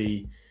would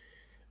be,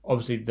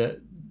 obviously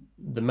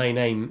the main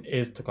aim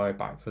is to go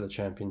back for the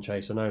champion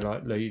chase. I know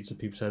like loads of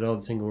people said,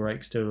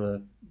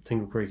 the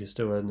Tingle Creek is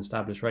still an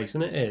established race,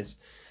 and it is.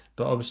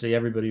 But obviously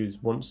everybody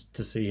wants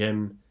to see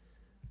him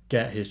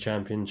get his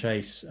champion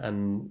chase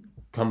and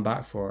come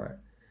back for it.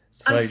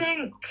 So, I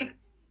think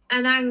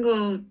an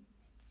angle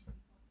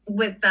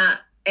with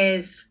that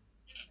is,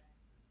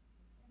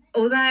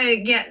 although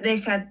they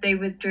said they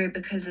withdrew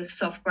because of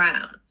soft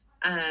ground,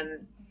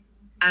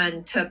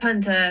 and to a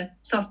punter,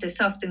 soft is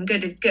soft and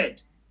good is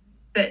good.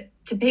 But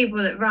to people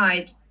that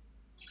ride,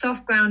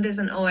 soft ground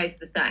isn't always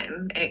the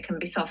same. It can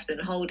be soft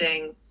and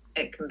holding.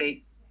 It can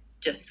be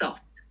just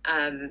soft.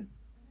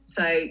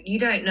 So you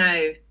don't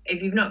know,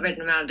 if you've not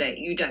ridden around it,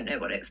 you don't know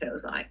what it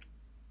feels like.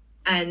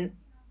 And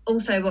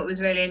also what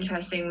was really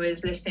interesting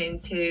was listening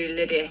to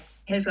Lydia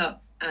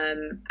Hislop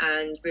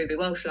and Ruby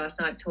Walsh last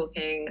night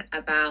talking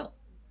about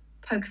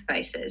poker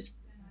faces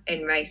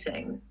in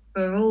racing.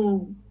 For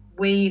all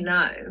we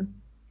know,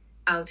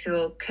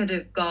 Altior could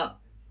have got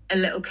a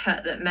little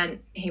cut that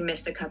meant he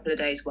missed a couple of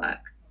days'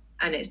 work,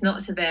 and it's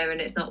not severe and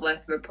it's not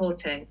worth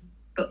reporting,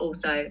 but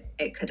also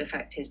it could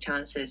affect his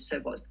chances, so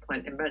what's the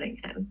point in running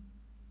him?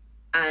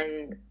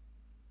 And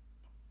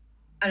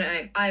I don't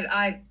know,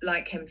 I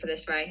like him for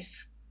this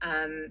race.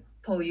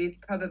 Paul,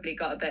 you've probably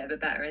got a bit of a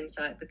better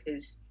insight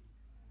because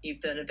you've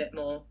done a bit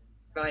more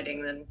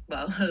riding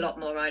a lot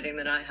more riding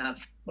than I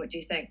have. What do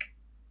you think?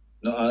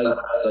 No,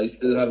 I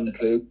still haven't a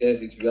clue,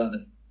 Katie, to be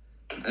honest.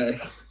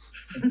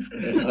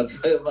 That's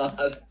why I'm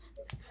mad.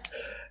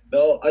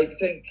 No, I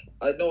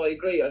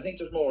agree. I think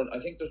there's more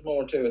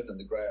to it than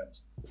the ground.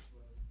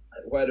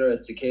 Whether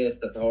it's a case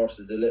that the horse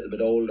is a little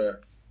bit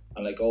older,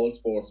 and like all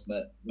sports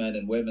men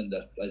and women,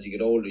 that as you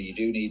get older you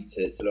do need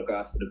to look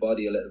after the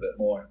body a little bit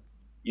more.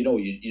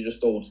 You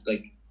just don't,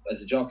 like,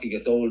 as a jockey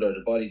gets older,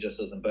 the body just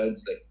doesn't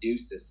bounce like it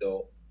used to,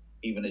 so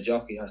even a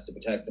jockey has to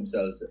protect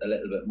themselves a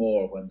little bit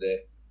more when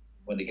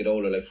they get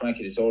older. Like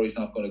Frankie Dettori's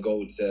not going to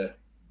go to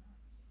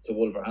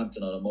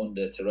Wolverhampton on a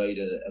Monday to ride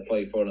a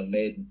 5 furlong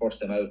maiden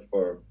first time out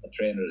for a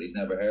trainer that he's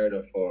never heard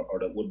of or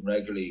that wouldn't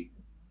regularly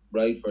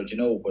ride for it,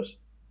 but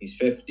he's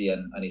 50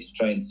 and he's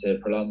trying to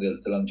prolong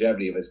the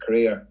longevity of his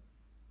career.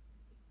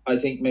 I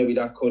think maybe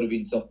that could have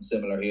been something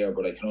similar here,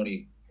 but I can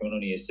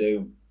only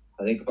assume.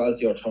 I think if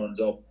Altior turns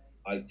up,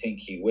 I think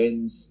he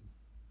wins,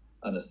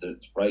 and the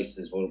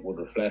prices would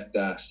reflect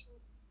that.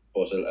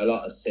 But a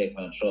lot is taken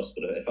on trust.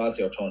 But if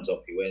Altior turns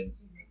up, he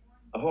wins.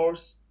 A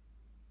horse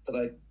that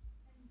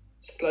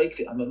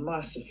I'm a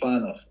massive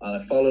fan of,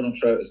 and I followed him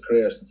throughout his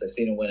career since I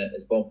seen him win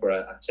his bumper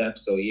at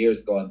Chepstow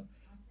years ago. And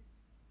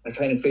I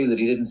kind of feel that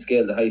he didn't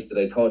scale the heights that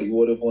I thought he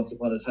would have once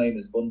upon a time.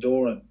 Is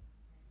Bundoran.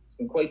 It's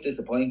been quite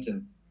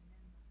disappointing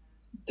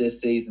this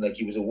season. Like,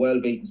 he was a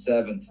well-beaten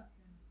 7th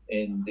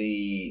in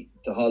the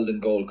Holden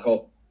Gold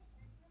Cup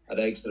at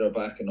Exeter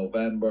back in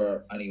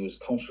November, and he was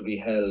comfortably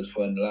held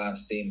when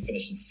last seen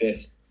finishing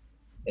 5th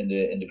in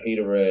the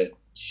Peterborough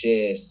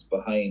chase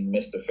behind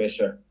Mr.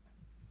 Fisher.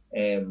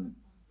 I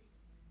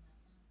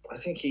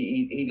think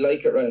he'd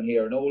like it around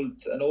here. An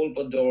old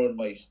Bundoran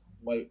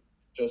might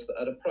just,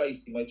 at a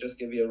price, he might just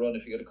give you a run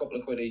if you get a couple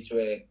of quid each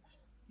way.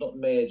 Nothing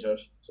major,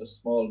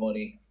 just small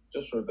money,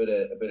 just for a bit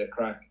of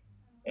crack.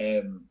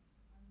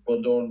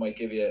 Bundoran might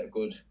give you a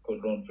good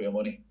run for your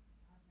money.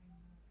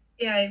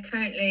 Yeah, he's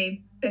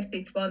currently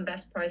 50 to 1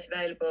 best price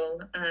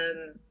available,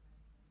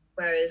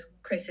 whereas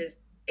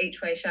Chris's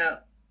each way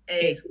shout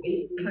is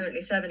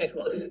currently 7 to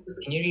 1.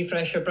 Can you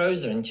refresh your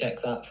browser and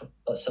check that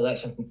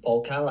selection from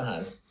Paul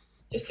Callahan,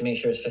 just to make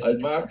sure it's 50?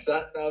 I'd mark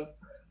that now.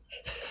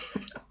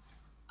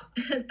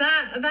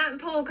 That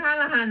Paul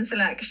Callahan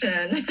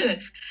selection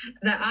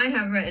that I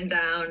have written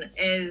down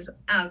is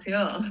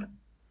Altior.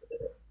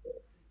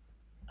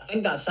 I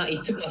think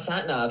he's took my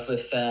sat nav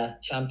with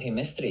Champagne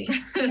Mystery.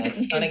 I'm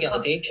trying to get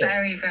the date.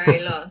 Very,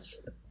 very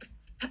lost.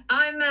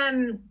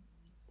 I'm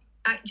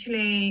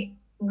actually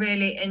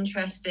really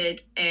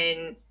interested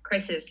in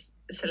Chris's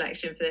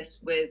selection for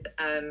this with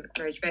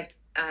Road Drift.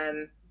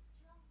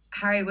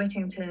 Harry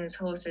Whittington's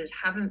horses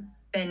haven't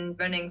been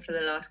running for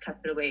the last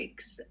couple of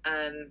weeks.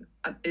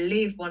 I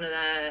believe one of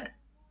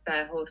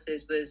their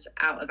horses was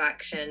out of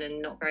action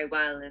and not very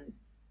well, and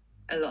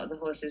a lot of the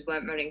horses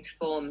weren't running to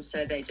form,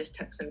 so they just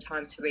took some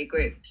time to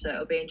regroup. So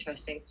it'll be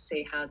interesting to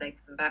see how they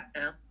come back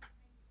now.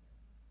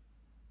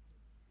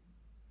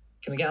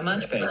 Can we get a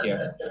match pick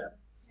here?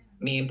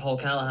 Me and Paul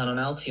Callahan on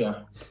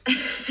Altior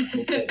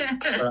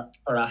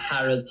for a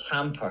Harrods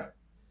hamper.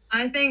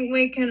 I think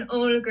we can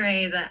all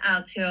agree that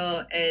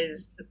Altior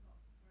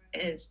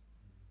is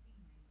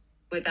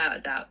without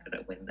a doubt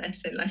going to win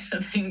this unless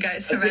something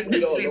goes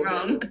horrendously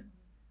wrong.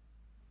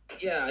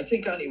 Yeah, I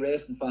think any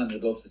racing fan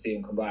would love to see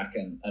him come back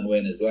and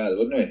win as well,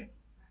 wouldn't we?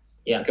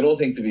 Yeah. I don't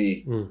think to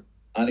be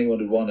anyone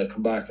would want to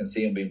come back and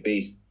see him being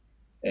beat.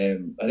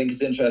 I think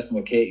it's interesting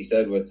what Katie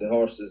said with the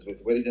horses, with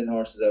the Whittington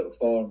horses out of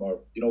form,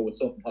 or with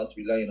something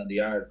possibly lying on the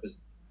yard,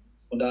 because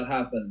when that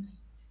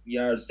happens,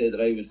 yards say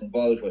that I was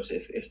involved with,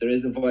 if there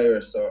is a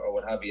virus or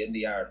what have you in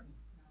the yard,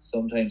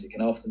 sometimes it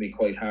can often be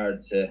quite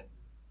hard to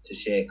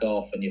shake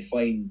off, and you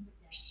find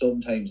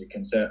sometimes it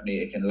can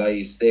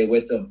stay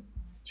with them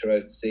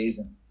throughout the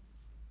season.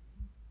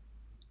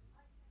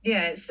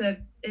 Yeah,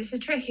 it's a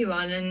tricky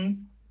one,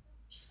 and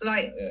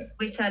like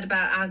we said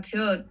about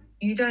Altior,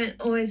 you don't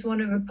always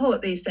want to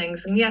report these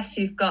things. And yes,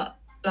 you've got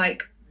to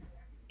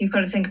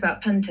think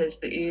about punters,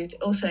 but you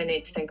also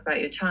need to think about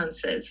your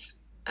chances.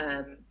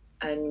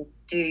 And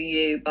do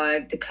you, by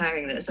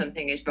declaring that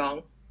something is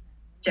wrong,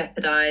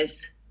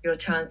 jeopardise your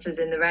chances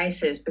in the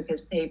races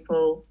because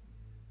people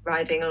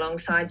riding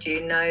alongside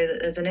you know that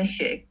there's an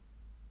issue?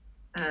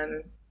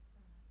 But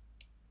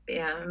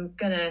yeah,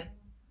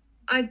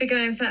 I'd be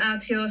going for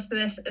Altior for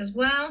this as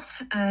well.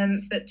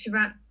 But to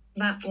wrap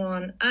that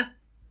one up,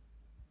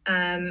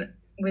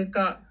 we've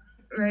got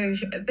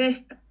Rouge Vif.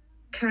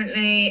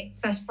 Currently,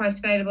 best price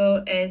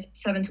available is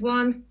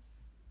 7-1.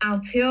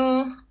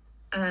 Altior,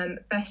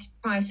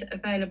 best price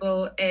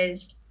available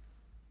is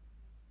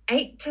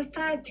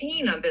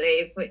 8-13, I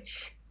believe,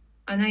 which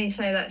I know you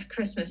say that's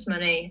Christmas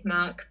money,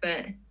 Mark,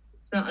 but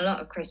it's not a lot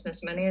of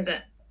Christmas money, is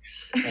it?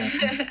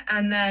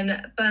 And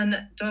then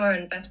Bun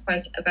Doran, best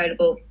price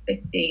available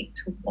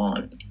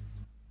 50-1.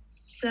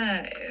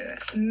 So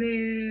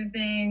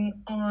moving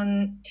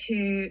on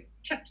to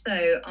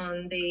Chepstow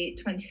on the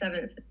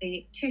 27th,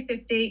 the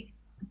 250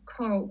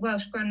 Coral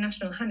Welsh Grand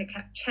National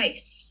Handicap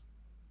Chase.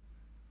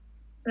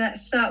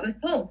 Let's start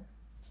with Paul.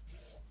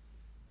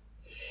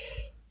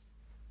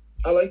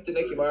 I like the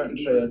Nicky Martin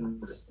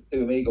train,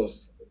 Two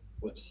Amigos,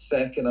 was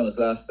second on his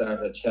last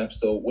start at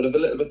Chepstow. Would have a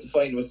little bit to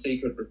find with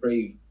Secret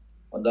Reprieve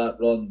on that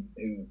run.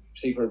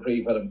 Secret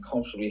Reprieve had him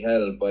comfortably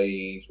held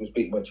was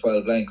beaten by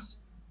 12 lengths.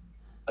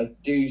 I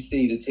do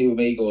see the Two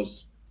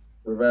Amigos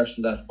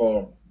reversing that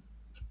form.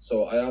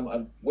 So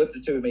I'm with the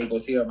Two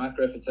Amigos here. Matt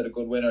Griffiths had a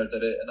good winner,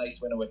 did a nice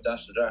winner with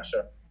Dash the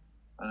Dasher.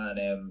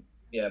 And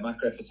Matt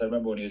Griffiths, I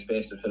remember when he was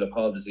based with Philip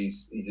Hobbs,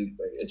 he's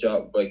a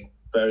job, like,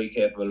 very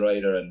capable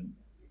rider, and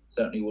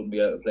certainly wouldn't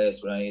be out of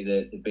place with any of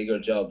the bigger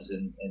jobs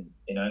in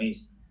any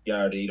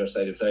yard either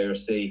side of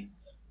IRC.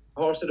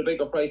 Horse at a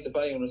bigger price if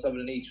anyone was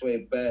having an each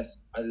way bet.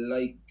 I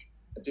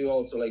do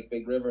also like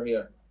Big River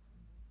here.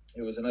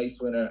 It was a nice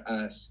winner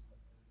at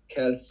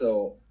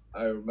Kelso.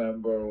 I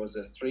remember was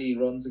it 3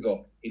 runs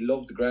ago. He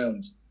loved the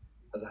ground,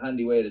 has a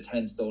handy weight of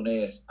 10 stone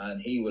 8,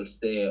 and he will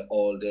stay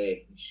all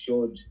day. He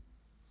should.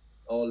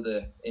 All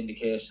the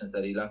indications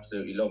that he'll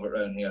absolutely love it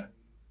around here.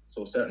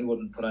 So certainly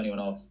wouldn't put anyone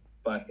off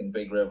back in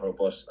Big River,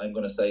 but I'm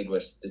going to side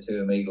with the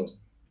Two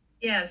Amigos.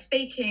 Yeah,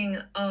 speaking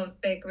of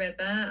Big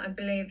River, I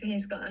believe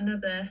he's got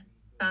another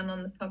fan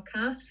on the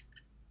podcast.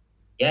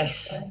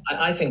 Yes,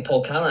 I think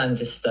Paul Callahan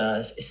just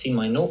seen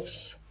my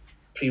notes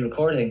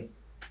pre-recording.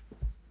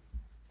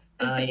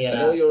 I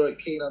know you were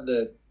keen on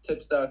the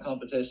Tipstar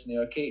competition.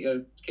 You're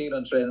keen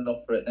on training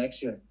up for it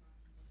next year.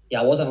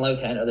 Yeah, I wasn't allowed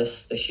to enter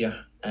this year,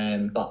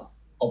 but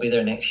I'll be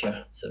there next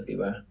year, so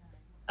beware.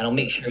 And I'll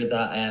make sure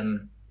that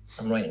I'm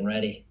right and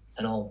ready,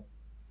 and I'll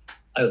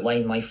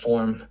outline my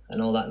form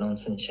and all that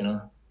nonsense, you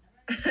know.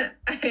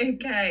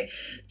 Okay,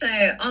 so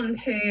on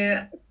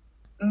to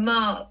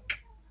Mark.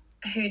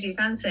 Who do you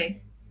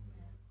fancy?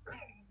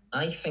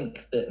 I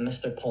think that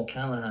Mr. Paul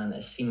Callahan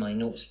has seen my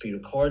notes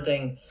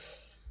pre-recording.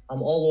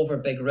 I'm all over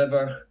Big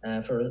River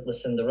for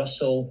Lucinda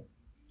Russell.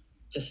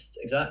 Just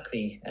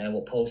exactly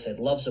what Paul said.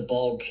 Loves a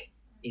bog.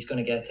 He's going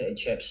to get it at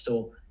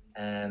Chepstow.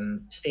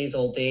 Stays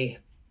all day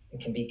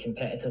and can be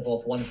competitive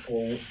off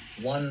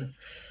 141.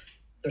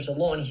 There's a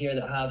lot in here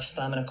that have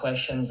stamina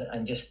questions,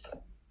 and just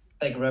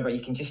Big River, you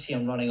can just see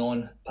him running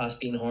on past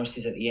beating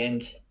horses at the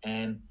end.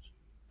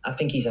 I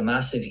think he's a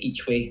massive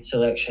each way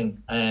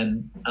selection.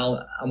 I'm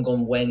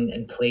going win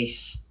and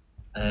place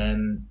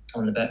on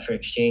the Betfair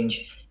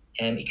Exchange.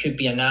 It could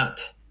be a nap.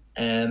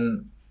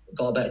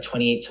 Got about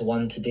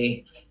 28-1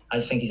 today. I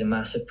just think he's a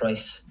massive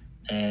price.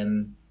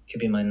 Could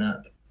be my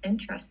nap.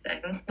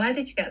 Interesting. Where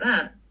did you get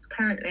that? It's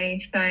currently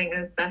showing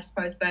as best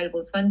price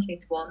available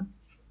 20-1.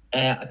 I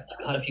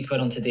had a few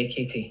quid on today,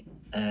 Katie.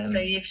 So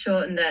you've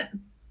shortened it.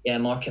 Yeah,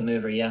 market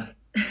mover, yeah.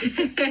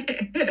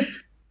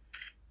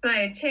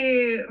 So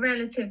 2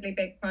 relatively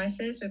big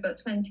prices. We've got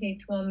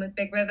 20-1 with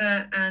Big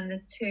River and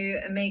the Two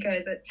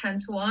Amigos at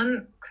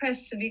 10-1.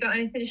 Chris, have you got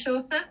anything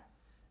shorter?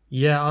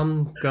 Yeah,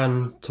 I'm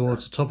going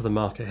towards the top of the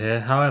market here.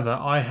 However,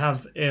 I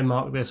have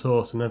earmarked this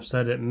horse, and I've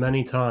said it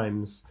many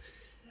times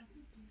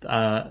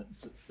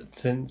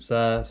since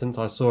I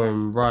saw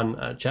him run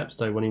at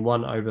Chepstow when he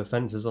won over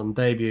fences on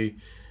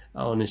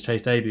his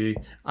chase debut,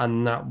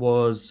 and that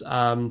was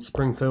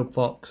Springfield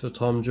Fox for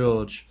Tom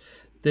George.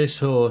 This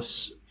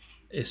horse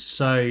is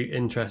so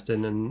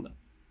interesting, and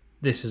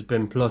this has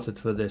been plotted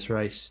for this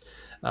race.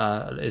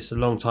 It's a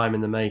long time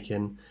in the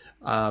making.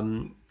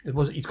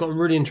 He's got a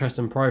really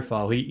interesting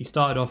profile. He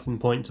started off in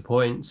point to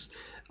points,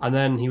 and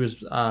then he was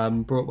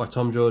brought by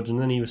Tom George,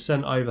 and then he was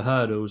sent over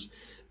hurdles,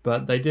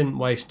 but they didn't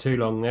waste too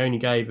long. They only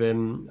gave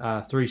him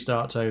 3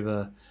 starts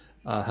over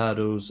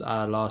hurdles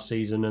last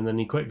season, and then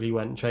he quickly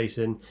went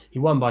chasing. He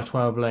won by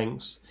 12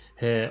 lengths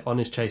here on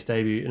his chase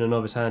debut in a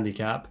novice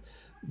handicap.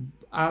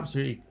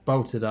 absolutely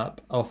bolted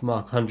up off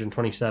mark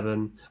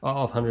 127,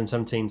 off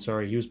 117,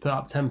 sorry. He was put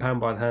up £10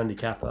 by the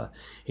handicapper.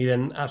 He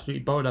then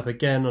absolutely bolted up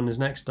again on his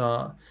next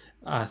start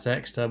at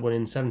Exeter,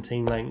 winning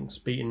 17 lengths,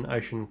 beating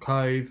Ocean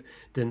Cove.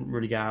 Didn't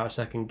really get out of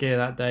second gear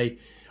that day.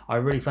 I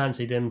really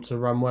fancied him to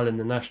run well in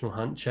the National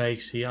Hunt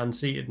Chase. He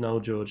unseated Noel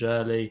George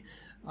early,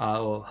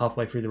 or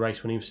halfway through the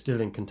race when he was still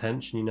in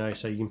contention,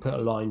 so you can put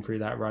a line through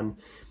that run.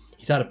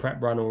 He's had a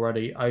prep run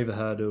already over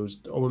hurdles.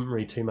 I wouldn't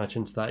read too much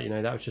into that.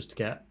 That was just to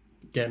get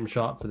him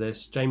sharp for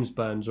this. James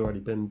Byrne's already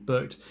been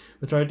booked,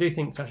 which I do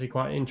think is actually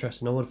quite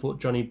interesting. I would have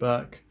thought Johnny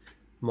Burke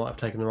might have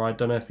taken the ride.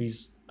 Don't know if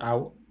he's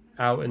out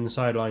in the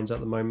sidelines at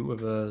the moment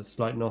with a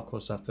slight knock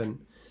or something.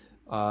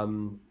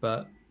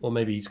 Or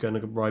maybe he's going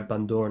to ride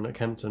Bundoran at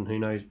Kempton. Who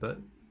knows? But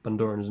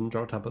Bundoran isn't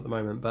dropped up at the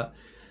moment. But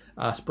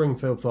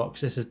Springfield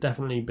Fox, this has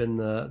definitely been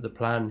the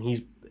plan.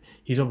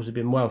 He's obviously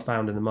been well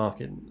found in the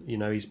market.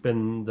 He's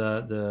been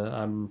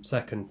the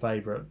second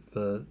favourite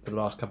for the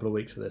last couple of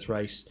weeks for this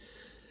race.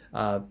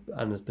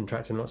 And has been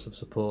attracting lots of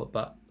support,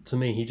 but to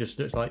me he just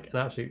looks like an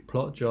absolute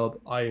plot job.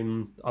 I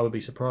would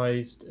be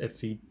surprised if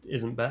he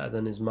isn't better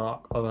than his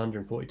mark of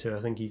 142.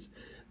 I think he's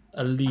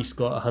at least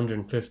got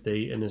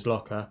 150 in his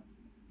locker.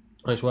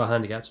 It's well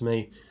handicapped to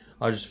me.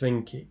 I just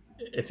think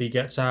if he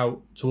gets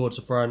out towards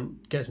the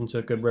front, gets into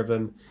a good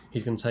rhythm,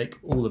 he's going to take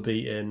all the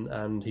beating,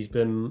 and he's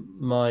been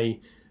my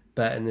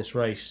bet in this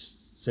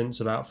race since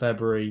about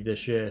February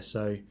this year,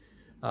 so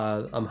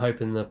I'm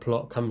hoping the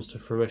plot comes to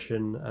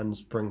fruition and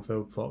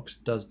Springfield Fox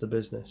does the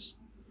business.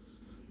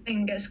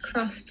 Fingers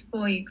crossed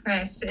for you,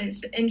 Chris.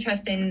 It's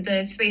interesting.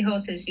 The three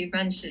horses you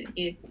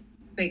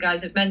three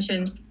guys have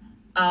mentioned,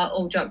 are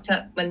all dropped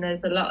up when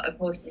there's a lot of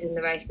horses in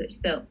the race that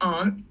still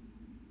aren't.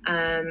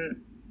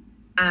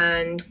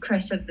 And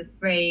Chris, of the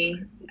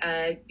three,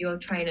 your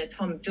trainer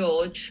Tom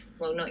George,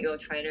 well, not your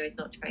trainer, he's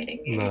not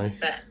training you, no,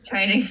 but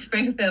training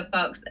Springfield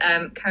Fox,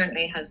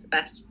 currently has the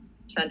best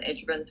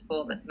percentage run to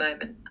form at the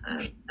moment,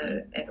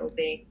 so it'll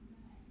be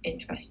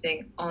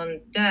interesting on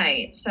the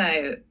day.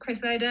 So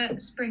Chris Loader,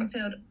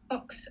 Springfield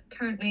Fox,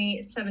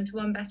 currently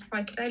 7-1 best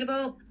price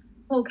available.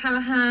 Paul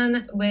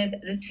Callaghan with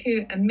the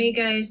two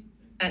Amigos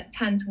at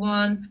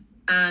 10-1,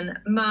 and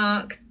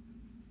Mark,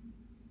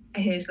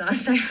 whose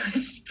last name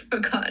I've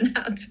forgotten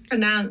how to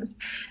pronounce,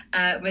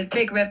 with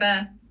Big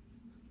River,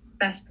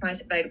 best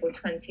price available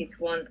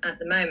 20-1 at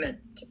the moment.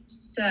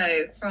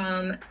 So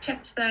from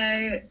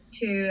Chepstow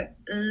to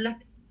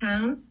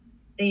Leopardstown,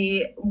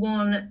 the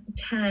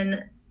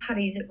 110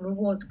 Paddy's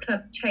Rewards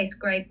Club Chase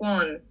Grade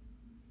 1.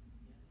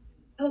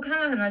 Paul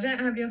Callaghan, I don't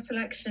have your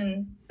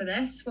selection for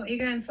this. What are you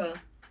going for?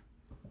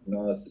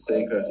 No, it's a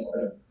secret.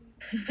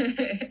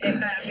 It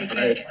better be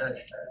good.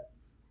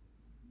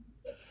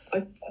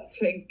 I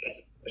think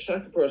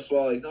Shaka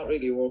Pursois, he's not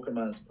really a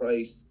workerman's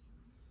price.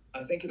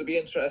 I think it'll be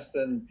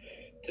interesting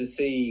to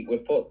see,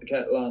 we've put the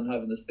kettle on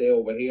having to stay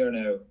over here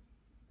now.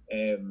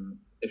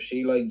 If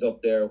she lines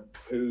up there,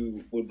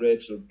 who would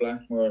Rachel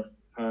Blackmore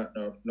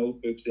partner?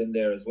 Notebook's in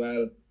there as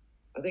well.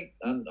 I think,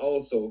 and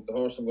also the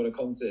horse I'm going to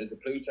come to is a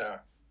Plutar,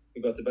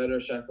 who got the better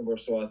Shaka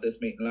Pursois at this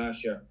meeting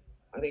last year.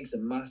 I think it's a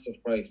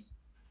massive price.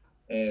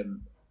 I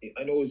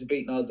know he's a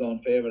beaten odds-on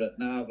favourite at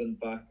Navan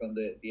back on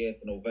the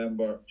 8th of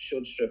November.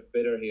 Should strip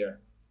fitter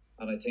here.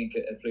 And I think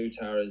a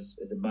Plutar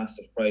is a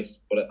massive price.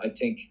 But I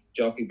think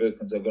jockey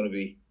bookings are going to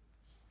be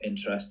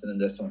interesting in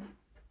this one.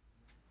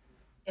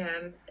 Yeah,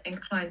 I'm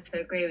inclined to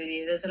agree with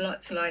you. There's a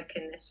lot to like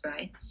in this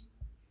race.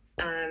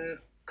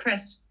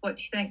 Chris, what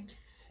do you think?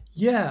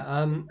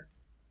 Yeah,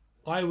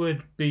 I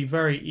would be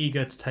very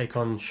eager to take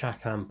on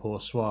Chacun Pour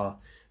Soi.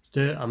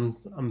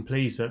 I'm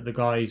pleased that the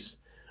guys,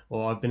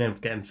 or I've been able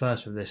to get him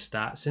first with this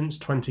stat. Since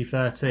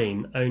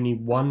 2013, only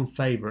one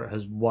favourite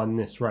has won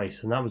this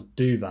race, and that was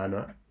Duvan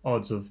at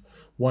odds of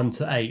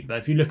 1-8. But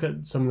if you look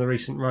at some of the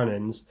recent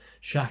run-ins,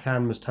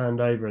 Chacun was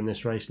turned over in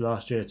this race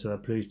last year to a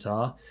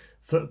Plutar.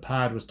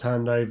 Footpad was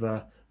turned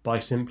over by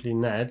Simply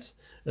Ned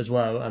as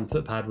well, and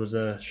Footpad was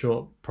a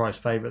short price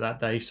favourite that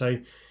day. So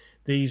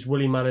these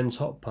Willie Mullins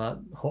hot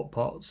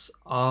pots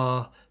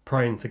are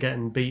prone to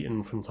getting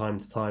beaten from time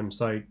to time.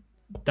 So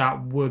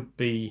that would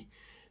be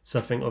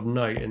something of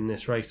note in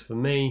this race for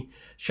me.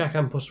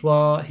 Chacun Pour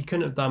Soi, he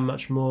couldn't have done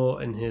much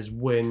more in his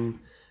win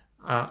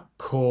at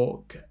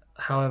Cork.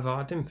 However,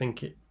 I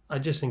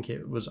just think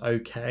it was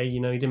okay. He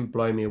didn't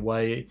blow me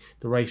away.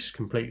 The race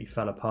completely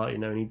fell apart,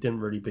 and he didn't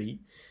really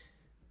beat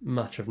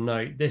much of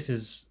note. This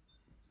is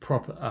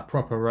a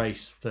proper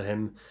race for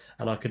him,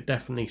 and I could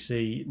definitely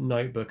see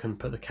Notebook and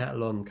Put the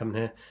Kettle On coming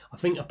here. I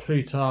think a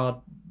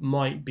Plutar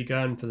might be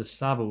going for the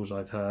Savills,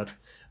 I've heard.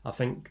 I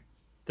think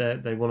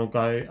they want to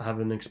go have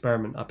an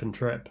experiment up in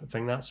Trip. I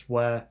think that's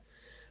where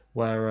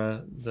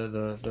the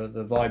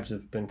vibes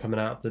have been coming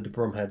out of the De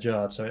Bromhead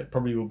Yard. So it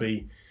probably will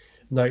be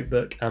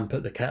Notebook and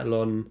Put the Kettle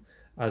On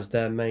as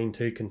their main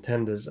two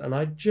contenders. And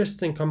I just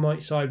think I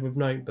might side with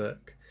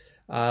Notebook.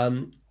 I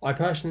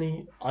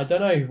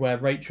don't know where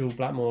Rachel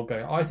Blackmore will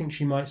go. I think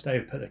she might stay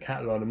with Put the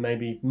Kettle On, and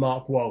maybe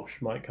Mark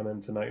Walsh might come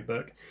in for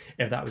Notebook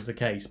if that was the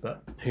case,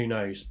 but who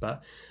knows.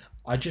 But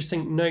I just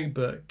think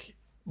Notebook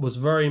was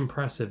very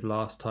impressive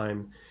last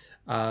time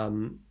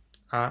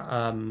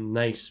at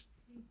Nace,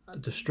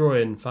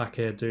 destroying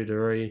Fakir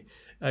Dudari.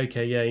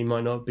 Okay, yeah, he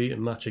might not beat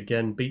him much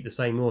again. Beat the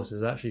same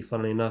horses, actually,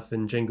 funnily enough,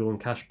 in Jingle and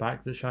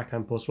Cashback that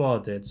Chacun Poursoir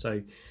did.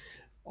 So,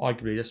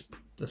 arguably,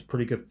 that's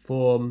pretty good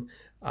form.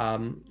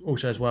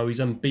 Also, as well, he's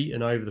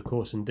unbeaten over the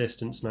course and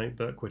distance,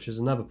 Notebook, which is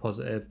another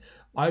positive.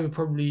 I would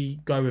probably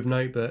go with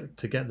Notebook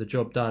to get the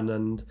job done,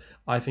 and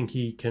I think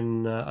he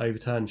can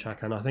overturn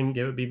Chacun. I think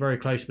it would be very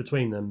close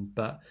between them,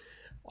 but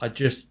I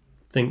just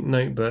think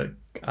Notebook.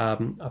 I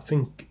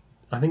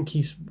think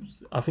he's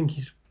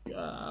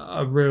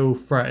a real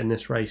threat in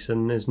this race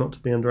and is not to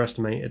be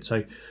underestimated.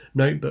 So,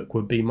 Notebook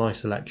would be my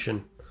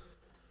selection.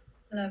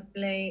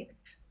 Lovely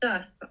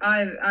stuff.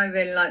 I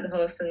really like the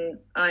horse, and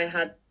I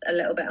had a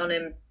little bit on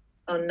him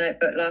on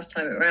Notebook last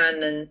time it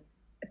ran, and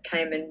it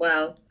came in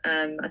well.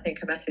 I think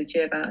I messaged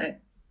you about it,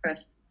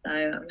 Chris. So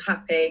I'm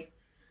happy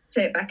to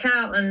take it back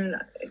out, and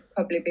it'd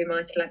probably be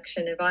my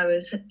selection if I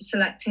was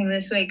selecting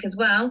this week as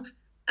well.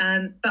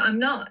 But I'm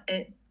not.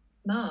 It's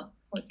Mark.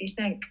 What do you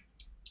think?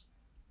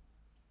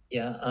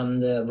 Yeah, I'm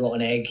the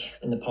rotten egg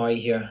in the party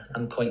here.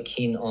 I'm quite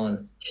keen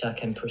on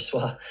Chacun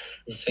Poursoir. I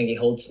just think he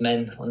holds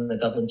men on the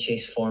Dublin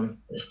Chase form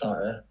at the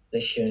start of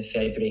this year in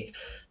February.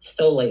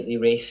 Still lightly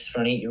raced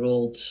for an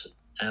 8-year-old.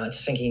 I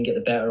just think he can get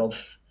the better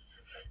of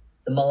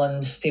the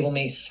Mullins,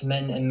 stablemates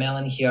Mint and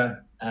Mellon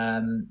here. I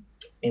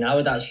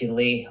would actually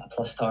lay a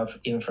plus star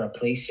even for a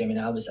place here.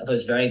 I thought it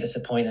was very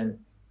disappointing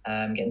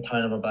getting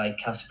turned over by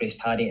Castlebrae's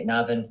Paddy at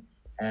Navan.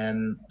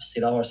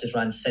 Obviously, the horses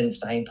ran since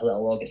behind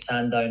Political Log at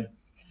Sandown,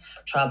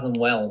 travelling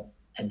well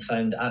and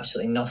found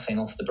absolutely nothing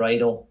off the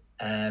bridle.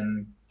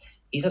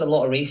 He's had a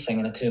lot of racing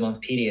in a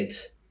 2-month period,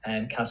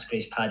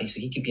 Castlebrae's Paddy, so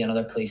he could be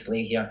another place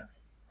lay here.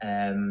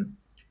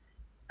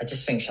 I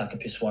just think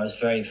Chacun Poursoir is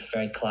very,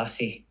 very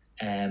classy.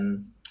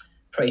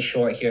 Pretty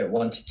short here at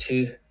 1 to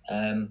 2.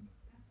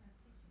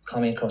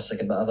 Coming across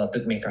like a bit of a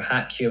bookmaker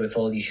hack here with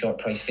all these short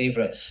price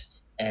favourites.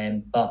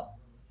 But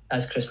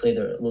as Chris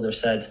Loader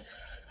said,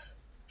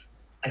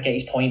 I get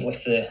his point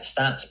with the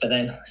stats, but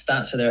then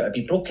stats are there to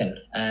be broken.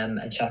 And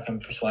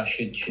Chacun Poursoir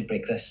should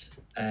break this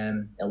at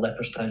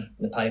Leopardstown in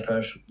the Paddy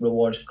Powers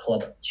Rewards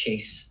Club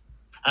Chase.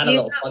 And a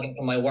little plug-in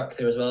for my work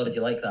there as well. Did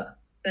you like that?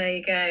 There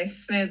you go,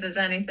 smooth as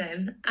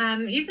anything.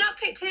 You've not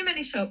picked too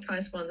many short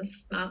price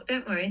ones, Mark.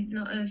 Don't worry,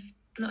 not as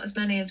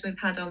many as we've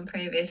had on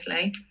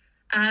previously.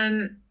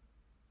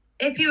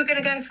 If you were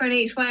going to go for an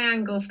each way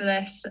angle for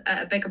this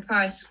at a bigger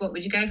price, what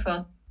would you go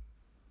for?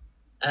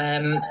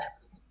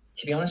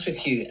 To be honest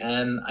with you,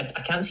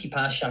 I can't see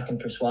past Chacun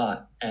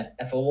Poursoir.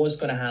 If I was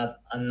going to have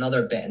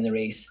another bet in the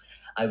race,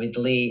 I would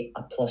lay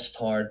a plus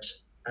Tard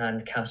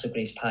and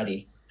Castlebrae's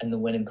Paddy in the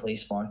winning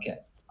place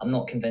market. I'm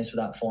not convinced with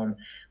that form.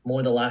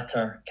 More the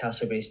latter,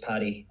 Castlebrae's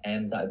Paddy,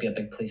 that would be a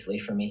big place lay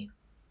for me.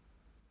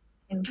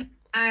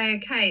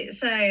 Okay,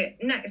 so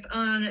next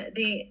on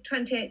the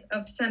 28th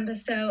of December,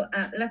 still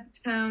at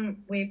Leopardstown,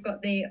 we've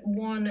got the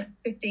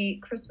 150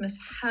 Christmas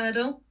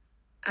Hurdle.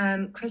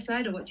 Chris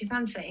Loader, what do you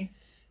fancy?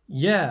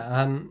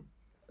 Yeah,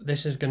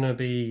 this is going to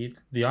be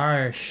the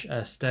Irish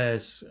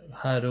Stairs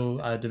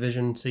Hurdle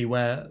division. See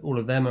where all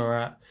of them are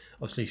at.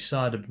 Obviously,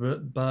 Sire de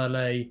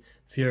Burley,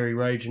 Fury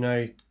Road,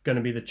 going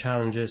to be the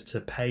challengers to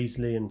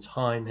Paisley and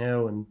Time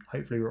Hill, and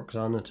hopefully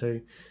Roxana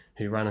too,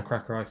 who ran a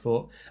cracker, I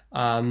thought.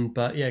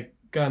 But yeah,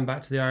 going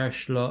back to the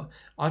Irish lot,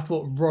 I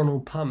thought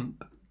Ronald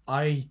Pump,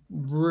 I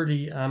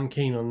really am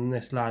keen on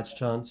this lad's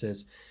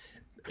chances.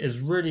 Has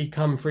really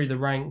come through the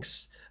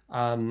ranks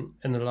in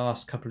the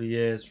last couple of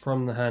years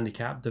from the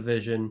handicap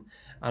division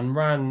and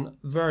ran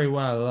very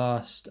well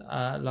last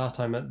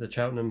time at the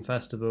Cheltenham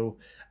Festival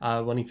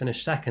when he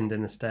finished second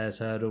in the Stairs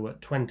Hurdle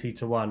at 20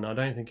 to 1. I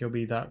don't think he'll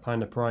be that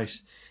kind of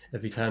price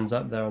if he turns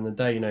up there on the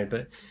day,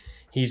 but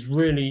he's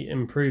really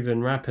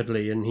improving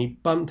rapidly, and he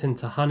bumped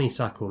into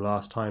Honeysuckle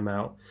last time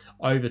out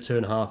over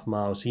 2.5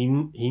 miles. He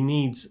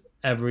needs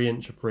every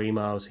inch of 3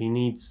 miles. He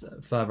needs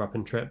further up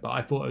in trip, but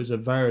I thought it was a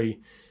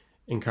very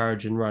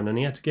encouraging run, and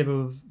he had to give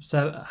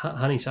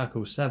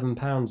Honeysuckle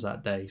 £7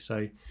 that day,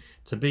 so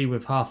to be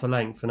with half a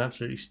length and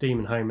absolutely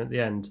steaming home at the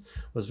end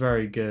was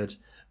very good.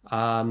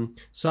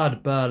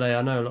 Sard Burley,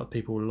 I know a lot of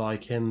people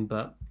like him,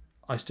 but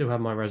I still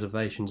have my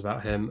reservations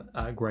about him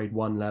at grade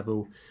 1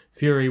 level.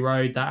 Fury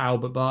Road, that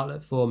Albert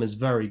Bartlett form is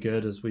very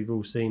good, as we've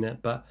all seen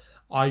it, but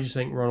I just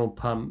think Ronald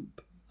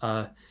Pump,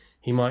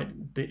 he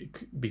might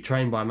be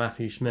trained by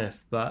Matthew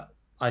Smith, but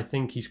I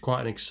think he's quite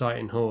an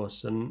exciting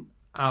horse, and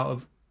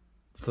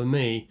for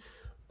me,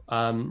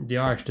 the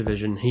Irish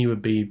division, he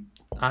would be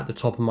at the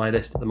top of my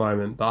list at the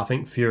moment, but I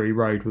think Fury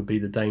Road would be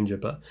the danger.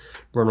 But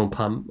Ronald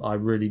Pump, I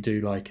really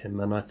do like him,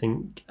 and I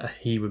think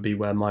he would be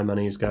where my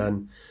money is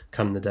going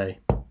come the day.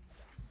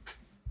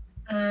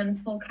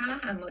 And Paul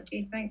Callaghan, what do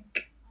you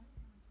think?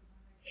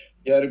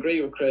 Yeah, I'd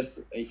agree with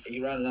Chris. He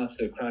ran an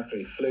absolute cracker.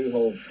 He flew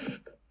home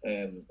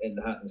in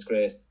the Hatton's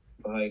Grace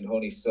behind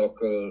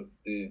Honeysuckle.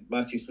 The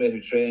Matthew Smith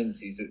who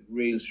trains, he's a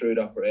real shrewd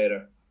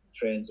operator.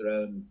 Trains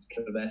around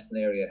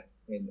Kilmeston area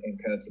in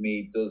County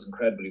Meath, does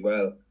incredibly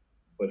well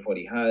with what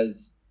he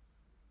has.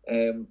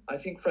 I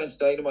think French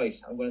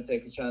Dynamite. I'm going to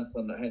take a chance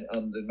on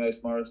the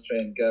Mouse Morris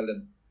train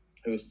Geldon,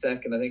 who was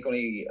second. I think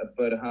only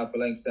about a half a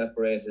length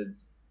separated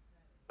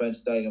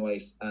French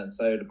Dynamite and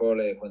Sire de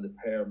Burley when the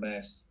pair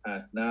met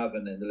at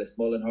Navan in the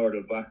Lismullen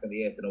Hurdle back on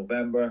the 8th of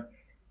November.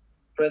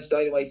 French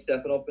Dynamite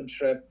stepping up in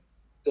trip,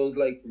 does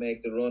like to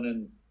make the run,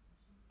 and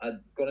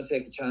I'm going to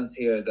take a chance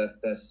here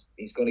that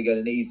he's going to get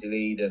an easy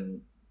lead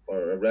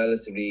or a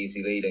relatively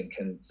easy lead and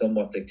can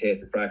somewhat dictate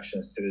the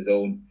fractions to his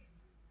own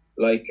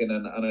liking,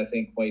 and I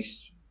think might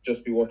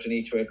just be worth an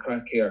each way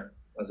crack here.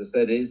 As I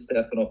said, is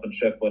stepping up in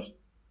trip, but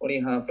only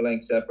half a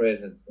length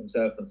separated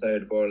himself and Sire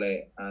de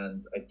Burley,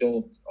 and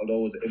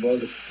although it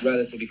was a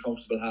relatively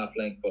comfortable half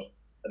length, but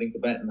I think the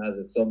betting has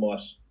it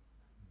somewhat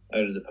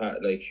out of the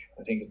part. Like,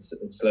 I think it's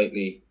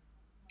slightly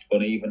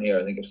uneven here.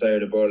 I think if Sire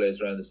de Burley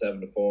is around the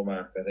 7-4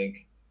 mark, I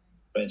think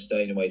French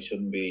Dynamite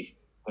shouldn't be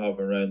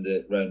hovering around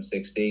the round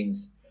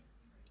 16s.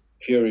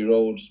 Fury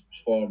Road's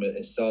form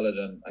is solid,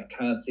 and I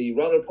can't see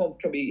Ronald Pump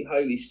can be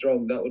highly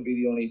strung. That would be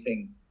the only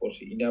thing, but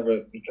he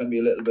can be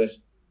a little bit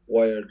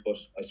wired. But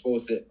I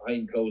suppose that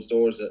behind closed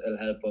doors it'll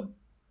help him,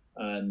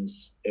 and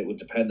it would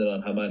depend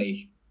on how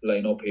many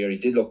line up here. He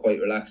did look quite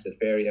relaxed at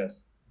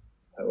Fairyhouse,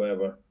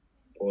 however,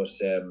 but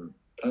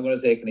I'm going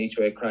to take an each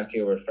way crack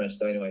here with French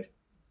Dynamite.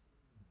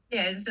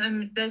 Yeah,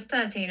 there's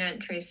 13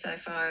 entries so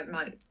far. It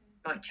might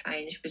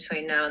change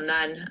between now and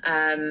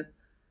then.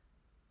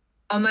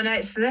 On my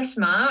notes for this,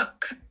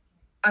 Mark,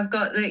 I've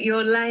got that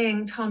you're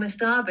laying Thomas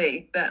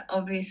Darby, but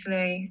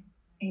obviously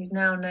he's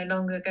now no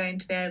longer going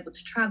to be able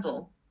to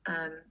travel.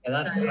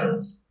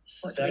 That's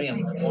very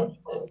unfortunate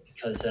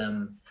because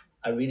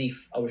I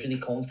was really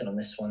confident on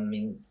this one. I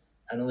mean,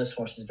 I know this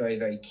horse is very,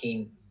 very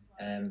keen.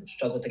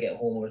 Struggled to get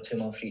home over 2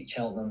 mile free at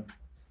Cheltenham.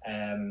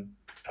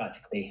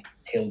 Practically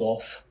tailed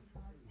off.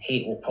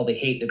 Will probably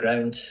hate the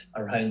ground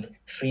around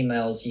 3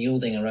 miles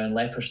yielding around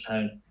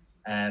Leopardstown.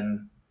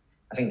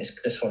 I think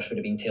this horse would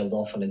have been tailed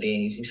off on the day,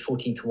 and he was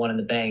 14-1 in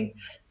the bang.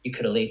 You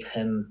could have laid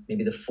him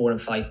maybe the 4 and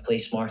 5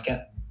 place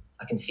market.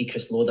 I can see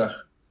Chris Loader.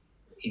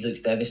 He looks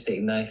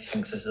devastated now. He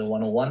thinks this is a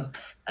 101.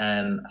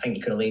 I think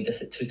you could have laid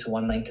this at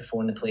 2-1,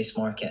 9-4 in the place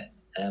market.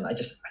 I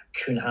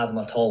couldn't have him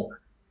at all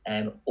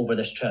over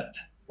this trip,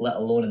 let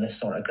alone in this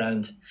sort of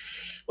ground,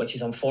 which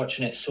is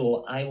unfortunate.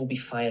 So I will be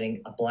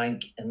firing a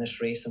blank in this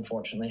race,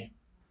 unfortunately.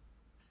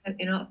 Hope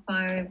you're not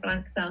firing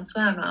blanks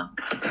elsewhere, Mark.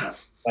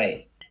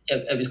 Right.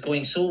 It was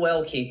going so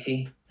well,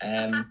 Katie.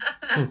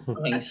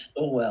 Going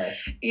so well.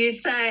 You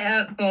set it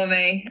up for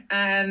me.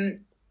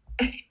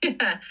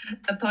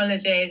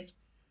 Apologies.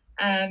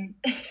 I've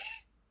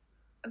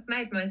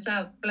made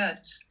myself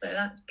blush, so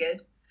that's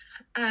good.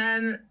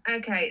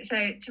 Okay,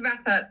 so to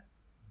wrap up,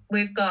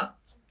 we've got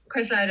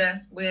Chris Loader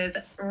with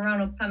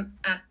Ronald Pump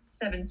at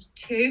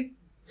 7-2,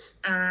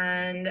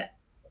 and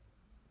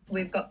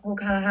we've got Paul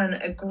Callaghan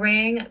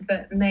agreeing,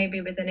 but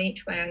maybe with an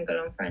each way angle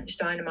on French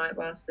Dynamite,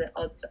 whilst the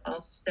odds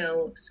are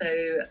still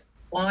so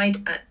wide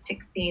at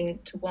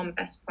 16-1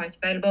 best price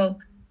available.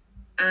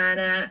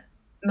 And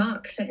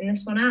Mark sitting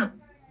this one out,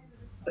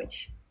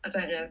 which I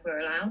don't know if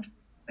we're allowed.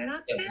 We're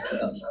allowed to do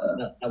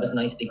that? That was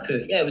nicely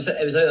put. Yeah, it was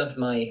out of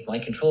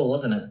my control,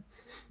 wasn't it?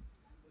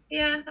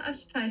 Yeah, I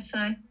suppose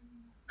so.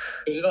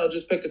 Could you not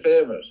just pick the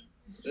favourite?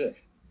 Yeah.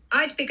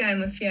 I'd be going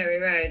with Fury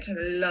Road. I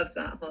love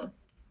that horse.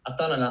 I've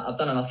done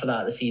enough of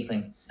that this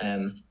evening.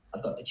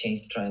 I've got to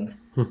change the trend.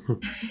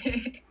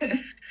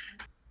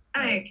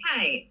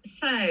 Okay,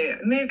 so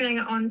moving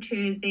on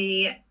to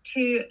the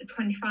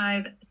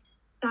 225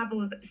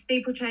 Savills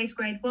Steeplechase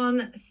Grade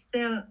 1,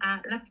 still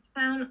at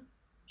Leopardstown.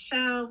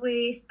 Shall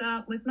we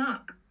start with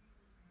Mark?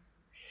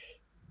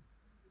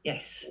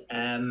 Yes.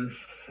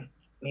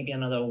 Maybe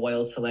another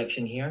wild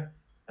selection here.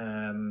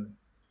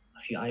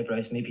 A few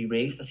eyebrows may be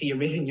raised. I see you're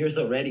raising yours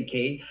already,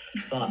 Kay.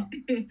 But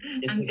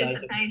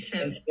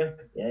anticipation.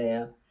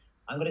 Yeah.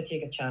 I'm going to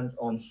take a chance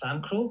on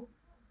Sam Crow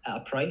at a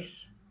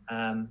price.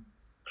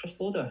 Chris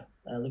Loader,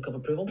 look of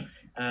approval.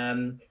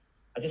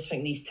 I just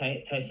think these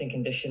testing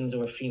conditions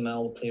over 3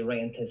 mile will play right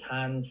into his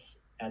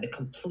hands. The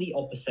complete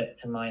opposite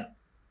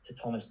to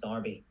Thomas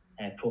Darby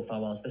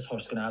profile. Whilst this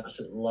horse is going to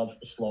absolutely love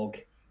the slog,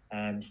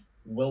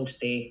 will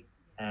stay.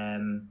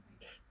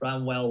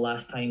 Ran well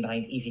last time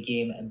behind Easy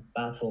Game and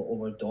Battle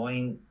over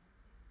Doyne.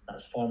 That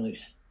form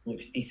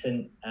looks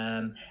decent.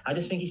 I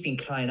just think he's been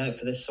crying out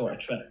for this sort of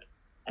trip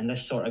and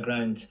this sort of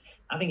ground.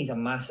 I think he's a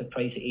massive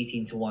price at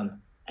 18-1,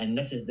 and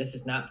this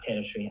is nap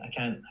territory. I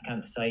can't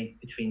decide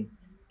between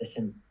this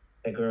and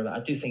bigger. But I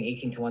do think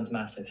 18-1 is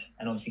massive,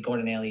 and obviously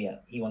Gordon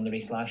Elliott, he won the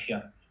race last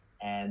year.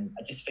 I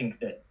just think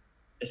that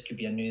this could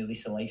be a new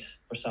lease of life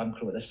for Sam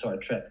Crow at this sort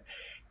of trip,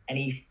 and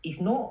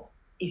he's not.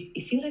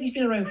 He seems like he's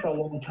been around for a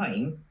long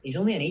time. He's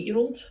only an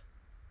 8-year-old,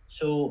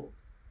 so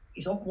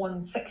he's off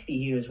 160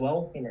 here as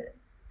well. I mean,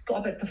 he's got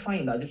a bit to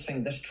find, but I just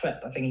think this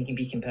trip, I think he can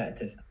be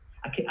competitive.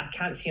 I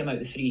can't see him out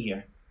the 3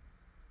 here.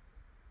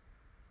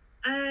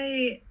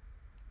 I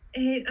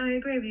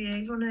agree with you.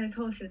 He's one of those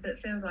horses that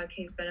feels like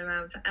he's been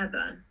around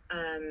forever.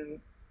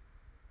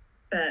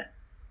 But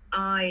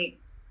I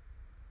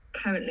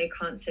currently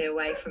can't see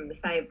away from the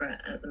favourite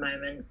at the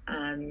moment.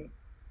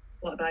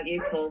 What about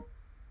you, Paul?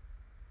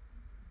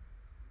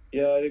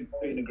 Yeah, I'd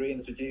be in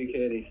agreement with you,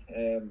 Katie.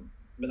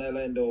 Manel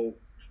Endo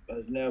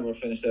has never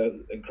finished out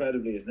of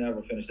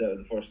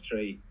the first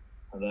three,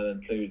 and that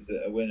includes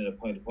a win and a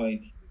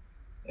point.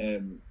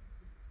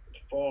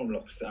 Form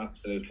looks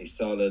absolutely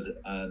solid,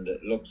 and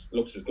it looks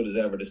as good as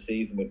ever this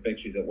season with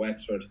victories at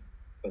Wexford.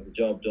 Got the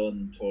job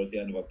done towards the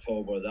end of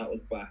October. That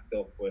was backed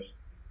up with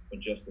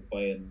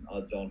justifying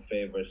odds-on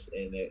favourites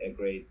in a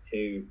Grade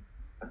 2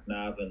 at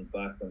Navan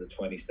back on the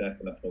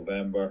 22nd of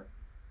November.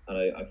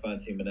 And I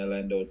fancy Manel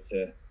Endo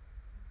to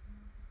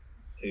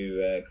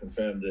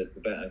confirm the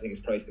bet. I think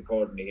it's priced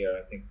accordingly here.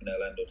 I think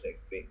Manel Endo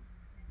takes the lead.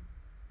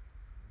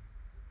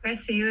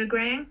 Chris, are you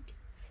agreeing?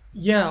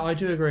 Yeah, I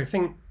do agree. I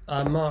think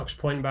Mark's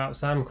point about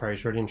Sam Crow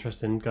is really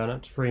interesting, going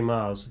up to 3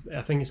 miles.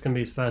 I think it's going to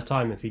be his first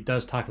time if he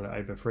does tackle it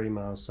over 3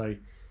 miles. So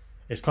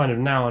it's kind of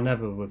now or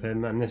never with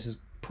him, and this is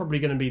probably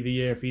going to be the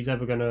year if he's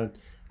ever going to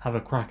have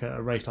a crack at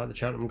a race like the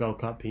Cheltenham Gold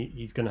Cup.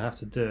 He's going to have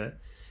to do it.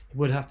 He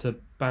would have to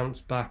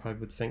bounce back, I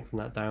would think, from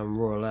that down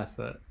Royal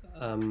effort.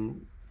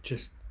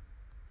 Just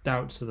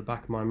doubts to the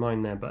back of my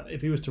mind there. But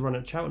if he was to run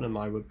at Cheltenham,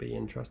 I would be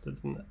interested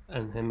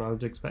in him. I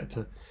would expect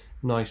a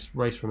nice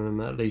race from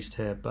him at least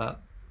here,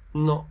 but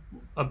not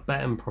a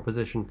betting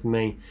proposition for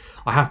me.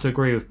 I have to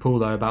agree with Paul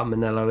though about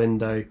Manel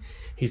Endo.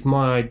 He's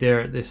my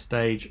idea at this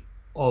stage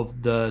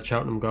of the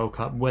Cheltenham Gold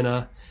Cup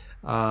winner.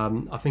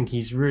 I think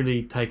he's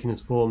really taken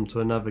his form to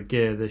another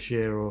gear this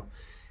year, or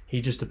he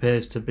just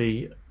appears to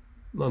be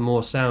a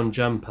more sound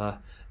jumper.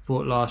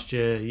 Thought last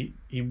year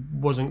he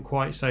wasn't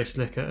quite so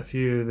slick at a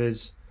few of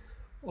his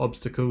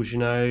obstacles,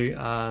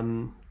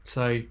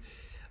 so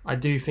I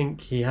do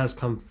think he has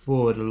come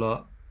forward a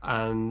lot,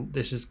 and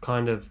this is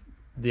kind of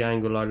the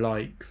angle I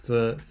like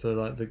for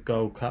like the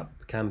Gold Cup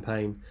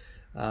campaign.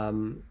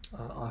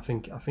 I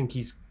think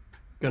he's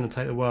going to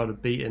take the world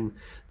of beating.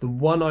 The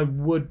one I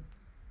would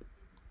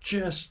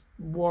just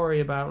worry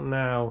about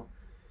now,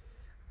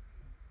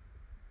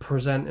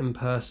 presenting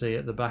Percy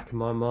at the back of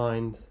my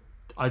mind.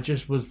 I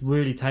just was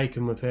really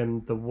taken with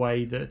him, the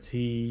way that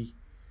he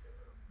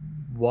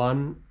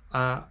won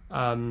at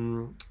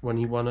when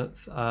he won at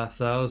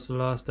Thurles the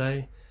last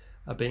day,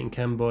 beating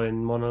Kenboy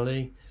and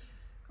Monolly.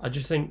 I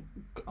think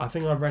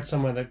I've read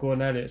somewhere that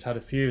Gordon Elliott's had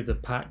a few of the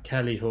Pat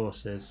Kelly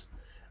horses,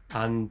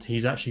 and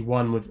he's actually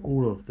won with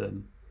all of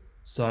them.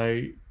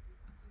 So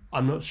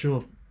I'm not sure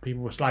if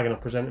people were slagging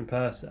off presenting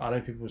Percy. I know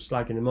people were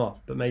slagging him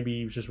off, but maybe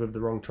he was just with the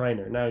wrong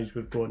trainer. Now he's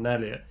with Gordon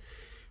Elliott.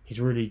 He's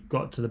really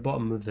got to the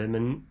bottom of him,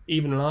 and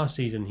even last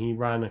season he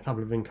ran a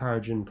couple of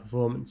encouraging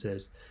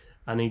performances,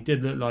 and he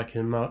did look like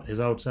his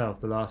old self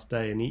the last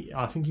day. And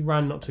I think he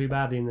ran not too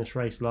badly in this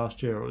race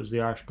last year. It was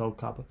the Irish Gold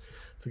Cup. I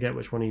forget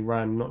which one he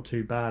ran not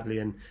too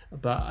badly.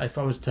 But if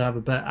I was to have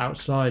a bet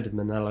outside of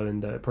Manel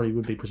Endo, it probably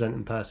would be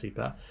presenting Percy.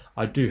 But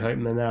I do hope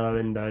Manel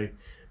Endo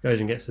goes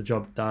and gets the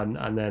job done,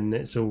 and then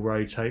it's all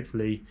roads,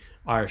 hopefully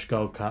Irish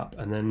Gold Cup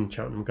and then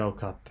Cheltenham Gold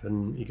Cup,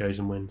 and he goes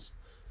and wins.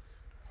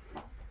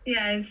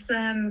 Yeah, it's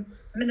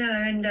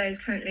Manel Endo is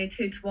currently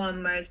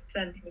 2-1, whereas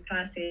presenting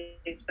Percy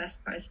is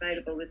best price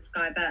available with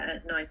Sky Bet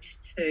at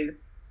 9-2.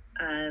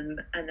 And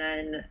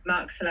then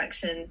Mark's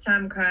selection,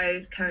 Sam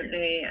Crow's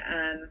currently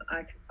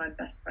I can find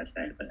best price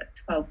available at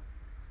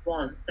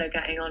 12-1. So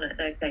getting on at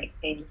those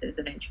 18s is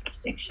an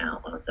interesting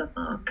shout. Well done,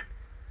 Mark.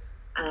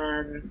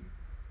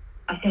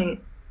 I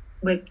think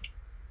with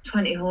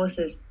 20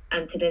 horses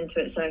entered into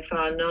it so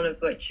far, none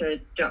of which are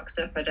jocked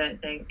up, I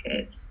don't think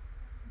it's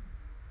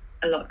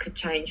a lot could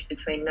change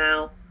between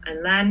now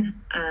and then.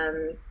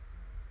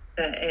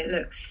 But it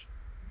looks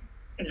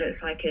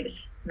like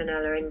it's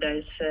Manel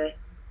Endo's for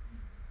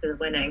the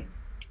winning.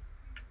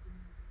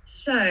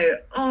 So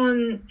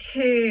on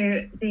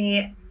to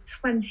the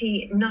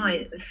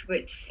 29th,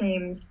 which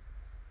seems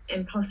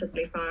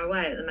impossibly far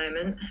away at the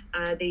moment.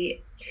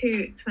 The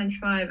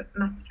 2:25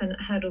 Matheson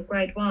Hurdle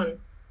Grade 1.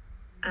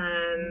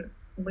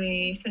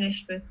 We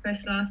finished with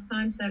Chris last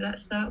time, so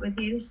let's start with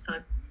you this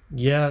time.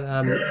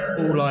 Yeah,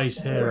 all eyes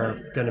here are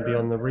going to be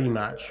on the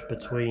rematch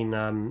between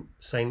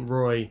St.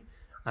 Roy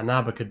and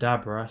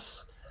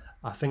Abacadabras.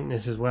 I think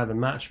this is where the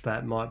match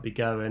bet might be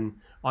going.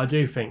 I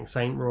do think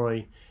St.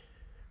 Roy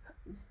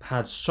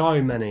had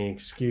so many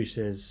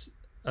excuses,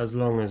 as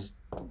long as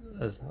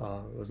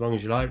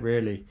you like,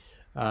 really.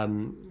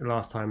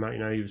 Last time out,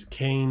 he was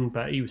keen,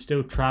 but he was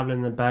still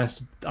travelling the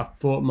best. I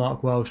thought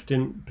Mark Welsh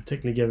didn't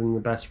particularly give him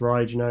the best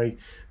ride. Sorry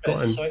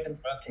for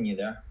interrupting you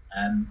there.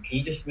 Can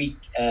you just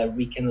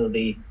rekindle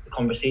the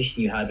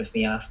conversation you had with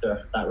me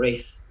after that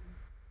race?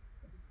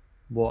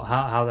 What?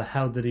 How the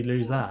hell did he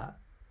lose that?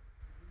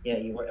 Yeah,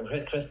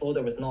 Chris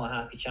Loader was not a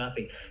happy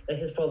chappy.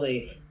 This is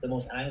probably the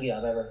most angry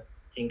I've ever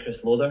seen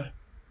Chris Loader.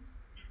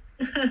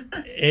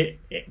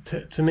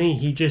 To me,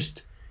 he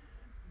just,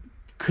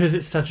 because it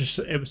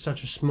was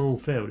such a small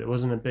field. It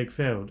wasn't a big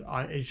field.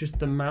 It's just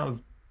the amount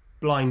of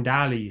blind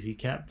alleys he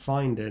kept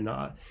finding.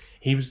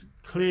 He was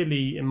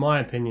clearly, in my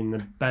opinion, the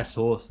best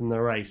horse in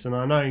the race. And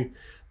I know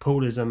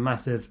Paul is a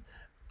massive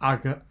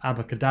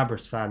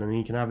Abacadabras fan, and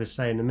he can have his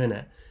say in a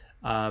minute.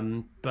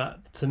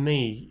 But to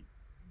me,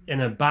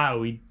 in a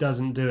battle, he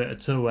doesn't do it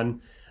at all.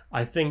 And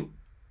I think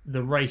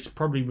the race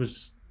probably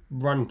was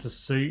run to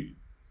suit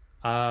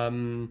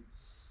Abacadabras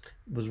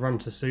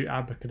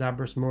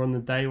more on the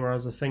day,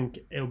 whereas I think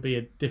it'll be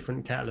a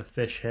different kettle of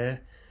fish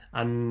here.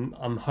 And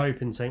I'm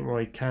hoping St.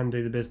 Roy can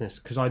do the business,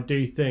 because I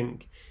do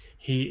think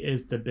he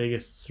is the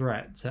biggest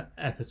threat to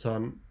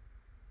Epatante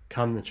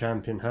come the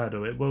champion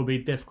hurdle. It will be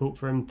difficult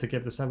for him to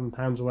give the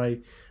 £7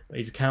 away, but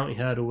he's a county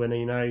hurdle winner.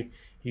 You know,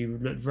 he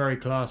looked very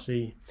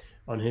classy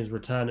on his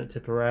return at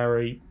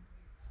Tipperary.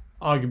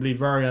 Arguably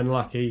very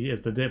unlucky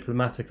is the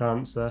diplomatic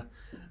answer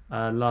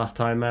last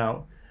time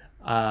out.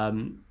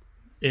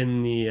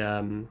 In the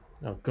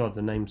oh god,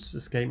 the names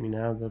escape me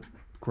now. The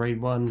Grade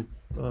 1,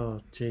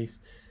 oh jeez,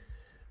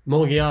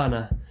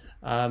 Morgiana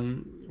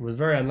was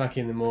very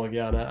unlucky in the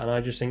Morgiana, and I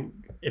just think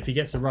if he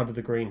gets a rub of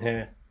the green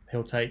here,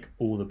 he'll take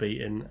all the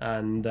beating,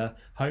 and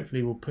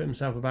hopefully will put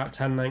himself about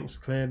 10 lengths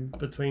clear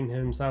between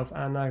himself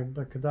and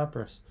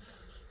Abacadabras.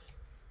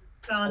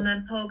 Go on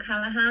then, Paul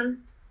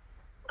Callaghan.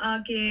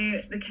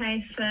 Argue the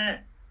case for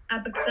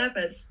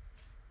Abacadabras.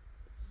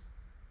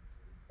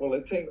 Well,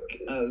 I think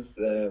as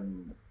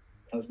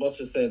much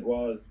as St.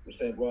 Roy's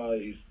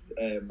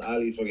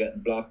alleys were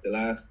getting blocked the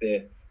last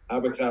day,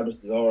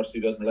 Abacadabras is a horse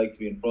who doesn't like to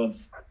be in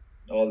front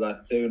all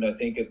that soon. I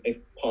think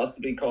it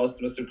possibly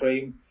cost him a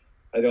supreme.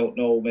 I don't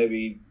know,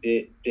 maybe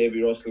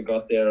Davy Russell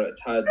got there a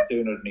tad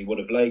sooner than he would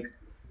have liked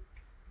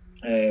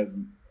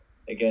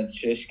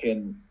against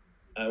Shishkin.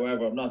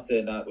 However, I'm not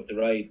saying that with the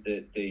ride.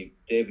 The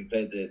Davy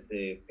played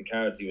the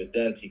cards he was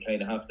dealt. He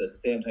kind of have to, at the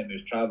same time he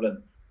was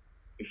travelling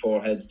before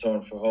heads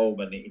turned for home,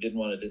 and he didn't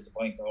want to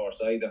disappoint the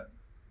horse either.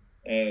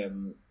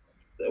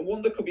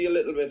 One that could be a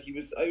little bit,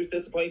 I was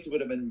disappointed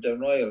with him in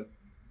Dunroyal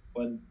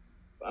when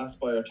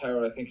Aspire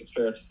Tower, I think it's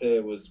fair to say,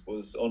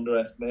 was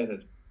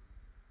underestimated.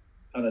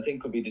 And I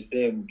think could be the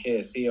same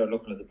case here,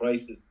 looking at the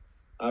prices.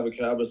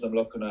 Abacadabras I'm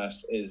looking at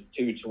is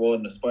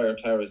 2-1, Aspire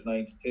Tower is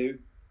 9-2. I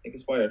think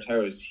Aspire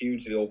Tower is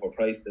hugely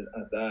overpriced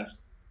at that.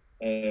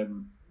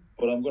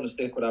 But I'm going to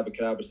stick with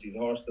Abacadabras. He's a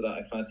horse that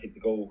I fancy to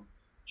go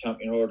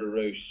champion order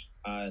route,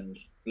 and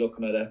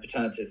looking at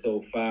Epatante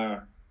so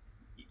far,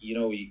 you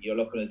know, you're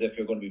looking as if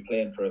you're going to be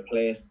playing for a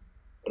place.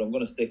 But I'm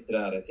going to stick to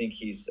that. I think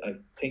he's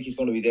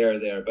going to be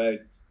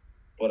thereabouts,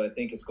 but I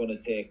think it's going to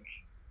take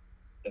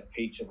a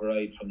peach of a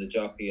ride from the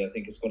jockey. I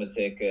think it's going to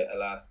take a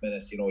last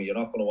minute. You know, you're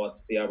not going to want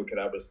to see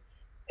Abacadabras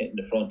hitting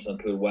the front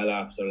until well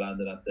after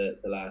landing at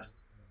the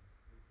last.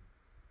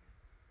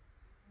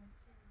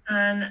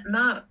 And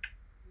Mark,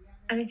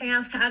 anything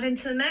else to add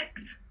into the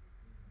mix?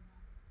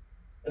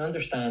 I can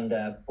understand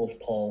both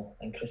Paul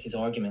and Chris's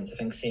arguments. I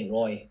think St.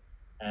 Roy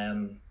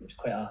was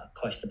quite a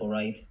questionable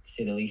ride, to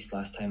say the least,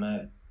 last time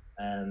out.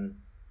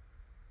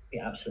 The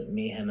absolute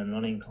mayhem and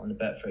running on the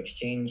Betfair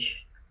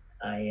Exchange.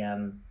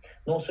 I'm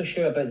not so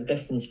sure about the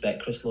distance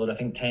bet, Chris Lord. I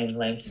think 10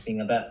 lengths is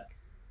being a bit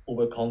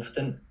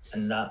overconfident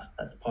in that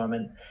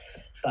department.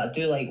 But I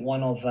do like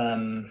one of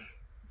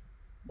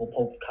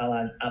Paul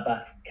Callaghan's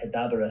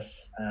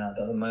Abacadabras. A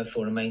bit of a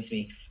mouthful, reminds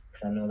me,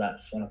 because I know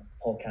that's one of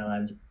Paul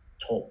Callaghan's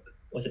top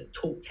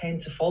 10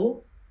 to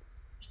follow?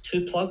 It's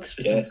 2 plugs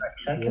within 30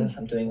 seconds.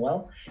 I'm doing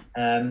well.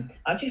 I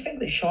actually think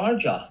that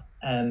Sharjah,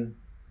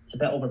 it's a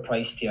bit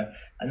overpriced here.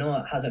 I know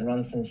it hasn't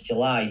run since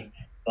July,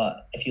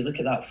 but if you look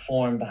at that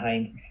form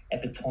behind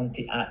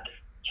Epatante at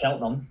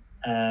Cheltenham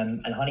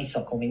and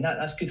Honeysuckle, I mean,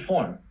 that's good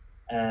form.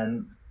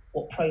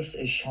 What price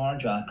is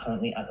Sharjah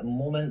currently at the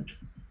moment?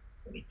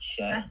 Let me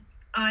check.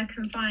 Best I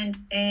can find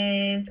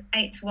is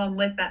 8-1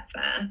 with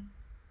Betfair.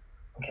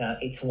 Okay,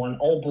 8-1,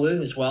 all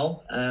blue as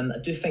well. I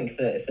do think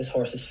that if this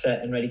horse is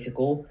fit and ready to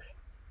go,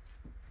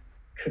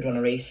 could run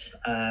a race,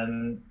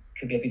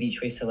 could be a good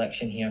each way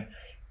selection here.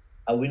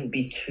 I wouldn't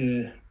be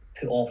too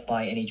put off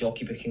by any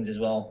jockey bookings as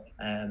well.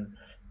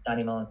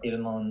 Danny Mullins, David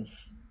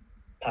Mullins,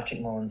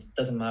 Patrick Mullins,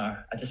 doesn't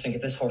matter. I just think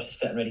if this horse is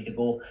fit and ready to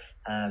go,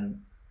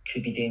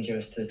 could be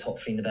dangerous to the top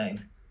 3 in the betting.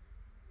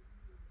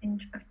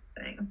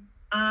 Interesting.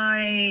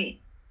 I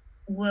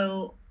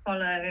will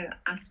follow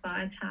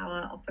Aspire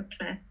Tower off a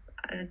cliff.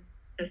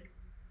 There's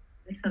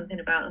something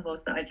about the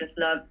horse that I just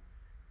love.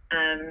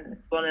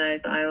 It's one of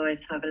those I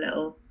always have a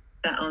little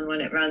bet on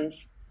when it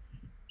runs.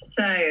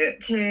 So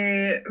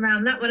to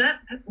round that one up,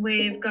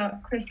 we've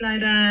got Chris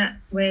Loader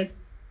with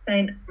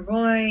St.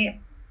 Roy,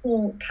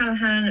 Paul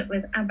Callaghan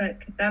with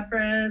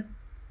Abacadabras,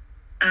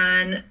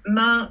 and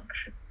Mark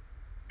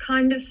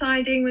kind of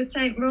siding with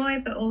St. Roy,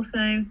 but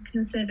also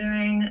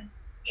considering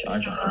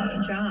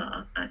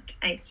Sharjah at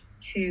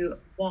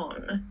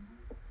 8-1.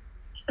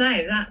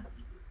 So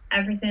that's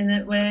everything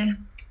that we're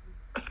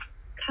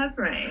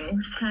covering.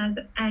 Has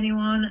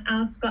anyone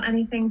else got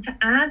anything to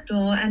add,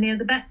 or any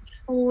other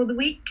bets for the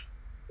week?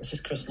 This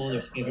is Chris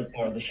Loader's favourite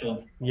part of the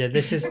show. Yeah,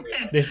 this is. I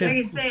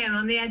can see him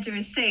on the edge of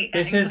his seat.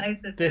 This is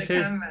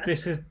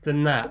the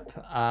nap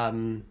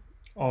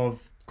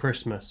of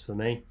Christmas for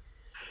me.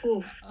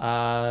 Oof.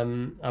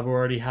 I've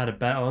already had a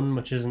bet on,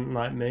 which isn't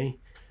like me.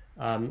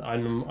 I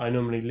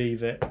normally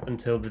leave it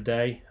until the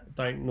day.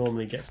 Don't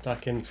normally get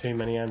stuck in too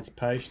many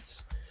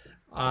anti-posts.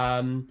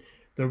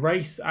 The The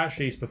race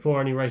actually is before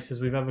any races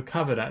we've ever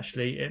covered,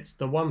 actually. It's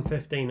the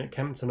 1:15 at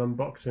Kempton on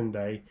Boxing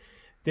Day.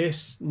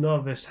 This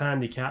novice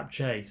handicap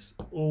chase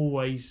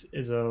always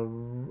is a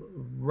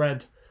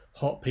red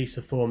hot piece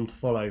of form to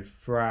follow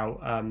throughout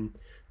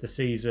the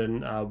season.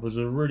 Was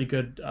a really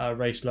good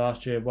race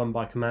last year, won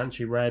by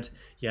Comanche Red.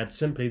 You had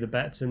Simply the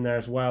Bets in there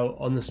as well,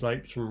 on the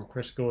slopes from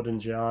Chris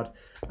Gordon's yard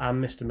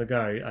and Mr.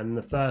 Mago. And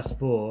the first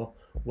four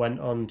went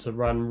on to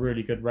run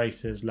really good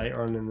races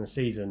later on in the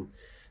season.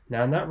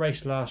 Now, in that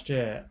race last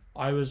year,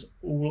 I was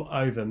all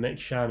over Mick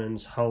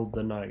Shannon's Hold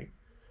the Note.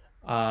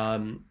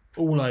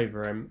 All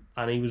over him,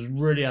 and he was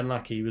really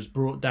unlucky. He was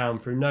brought down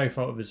through no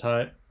fault of his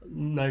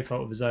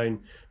own.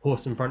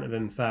 Horse in front of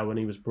him fell when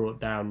he was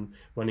brought down,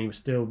 when he was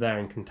still there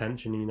in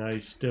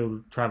contention,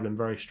 still travelling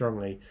very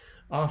strongly.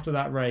 After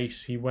that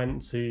race, he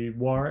went to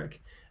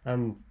Warwick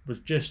and was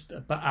just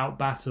out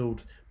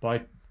battled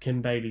by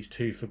Kim Bailey's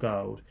 2 for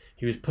Gold.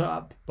 He was put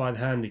up by the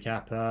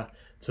handicapper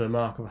to a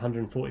mark of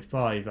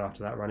 145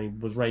 after that run. He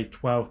was raised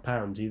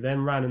 £12. He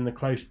then ran in the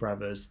Close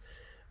Brothers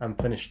and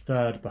finished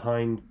third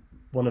behind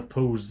one of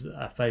Paul's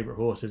favourite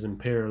horses,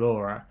 Imperial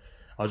Aura.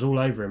 I was all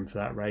over him for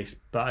that race,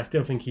 but I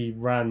still think he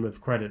ran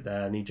with credit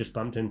there, and he just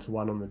bumped into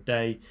one on the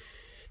day.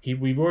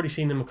 We've already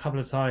seen him a couple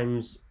of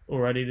times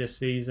already this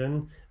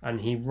season, and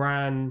he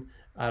ran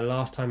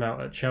last time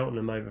out at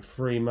Cheltenham over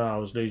 3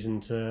 miles, losing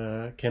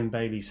to Kim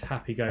Bailey's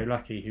Happy Go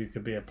Lucky, who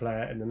could be a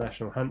player in the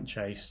National Hunt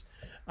Chase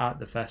at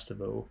the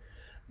festival.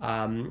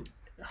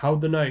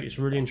 Hold the Note, it's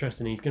really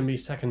interesting. He's going to be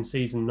second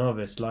season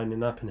novice,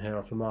 lining up in here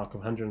off a mark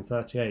of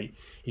 138.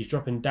 He's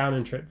dropping down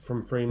in trip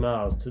from 3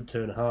 miles to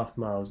 2.5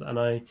 miles, and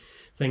I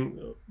think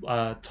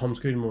Tom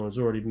Scudamore has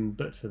already been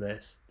booked for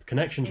this.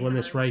 Connections won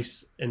this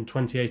race in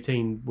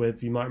 2018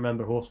 with, you might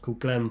remember, a horse called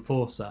Glen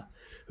Forcer,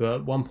 who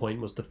at one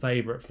point was the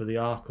favourite for the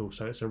Arkle,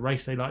 so it's a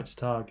race they like to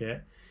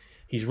target.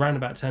 He's round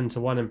about 10 to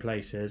 1 in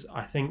places.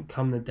 I think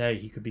come the day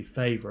he could be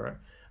favourite.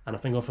 And I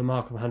think off a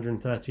mark of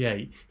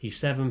 138, he's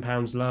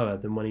 £7 lower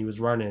than when he was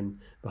running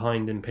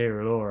behind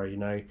Imperial Aura,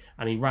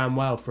 and he ran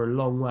well for a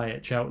long way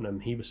at Cheltenham.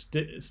 He was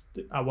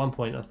at one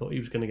point I thought he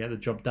was going to get the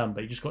job done,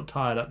 but he just got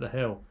tired up the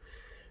hill.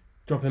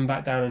 Dropping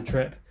back down in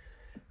trip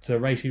to a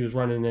race he was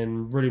running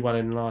in really well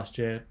in last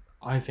year.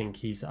 I think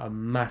he's a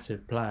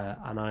massive player,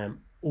 and I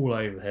am all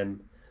over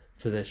him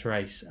for this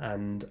race.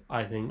 And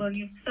I think, well,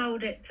 you've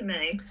sold it to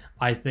me.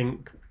 I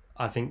think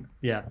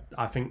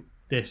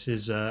this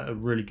is a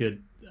really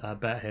good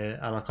bet here,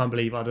 and I can't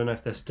believe, I don't know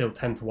if there's still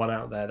 10 to 1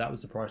 out there. That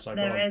was the price I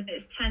got. There is.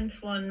 It's 10 to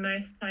 1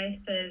 most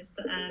places.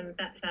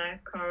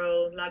 Betfair,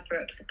 Coral,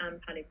 Ladbrokes,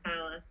 and Paddy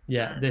Power.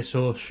 Yeah, this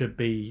horse should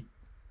be,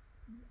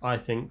 I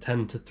think,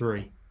 10 to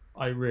 3.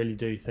 I really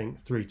do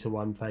think 3 to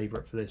 1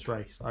 favourite for this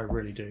race. I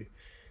really do.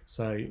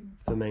 So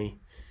for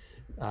me,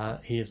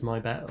 he is my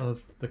bet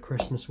of the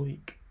Christmas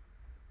week.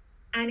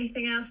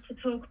 Anything else to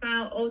talk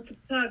about or to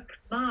plug,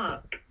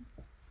 Mark?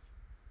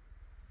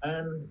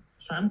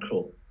 Sam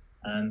Crow.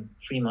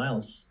 3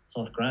 miles,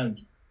 soft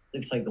ground.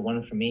 Looks like the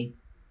one for me.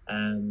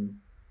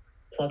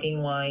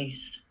 Plugging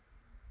wise,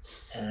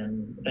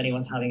 if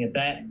anyone's having a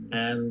bet, you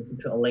can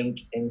put a link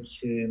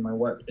into my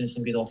work, doing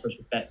some good offers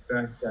with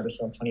Betfair. If you ever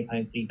sell a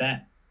 £20 free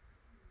bet,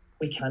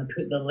 we can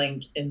put the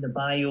link in the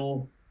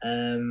bio.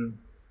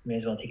 May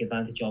as well take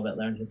advantage of it,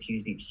 learn how to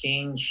use the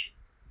exchange.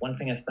 One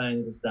thing I've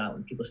found is that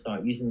when people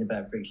start using the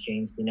Betfair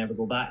exchange, they never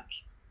go back.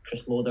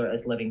 Chris Loader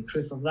is living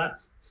proof of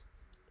that.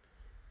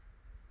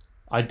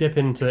 I dip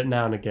into it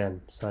now and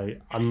again, so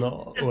I'm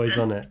not always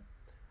on it.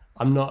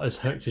 I'm not as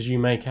hooked as you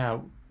make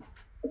out.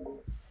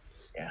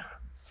 Yeah.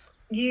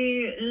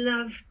 You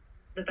love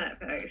the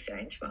Betfair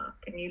exchange,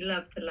 Mark, and you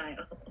love to lay it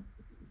on.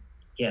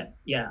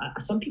 Yeah.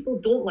 Some people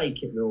don't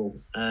like it though.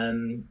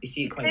 They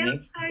see it quite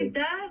feels so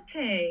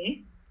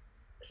dirty.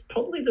 It's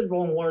probably the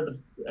wrong word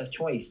of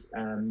choice.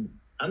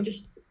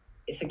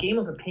 It's a game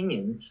of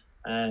opinions,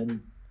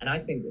 and I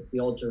think if the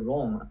odds are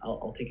wrong,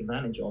 I'll take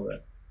advantage of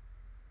it.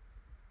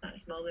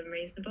 That's more than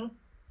reasonable.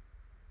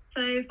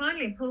 So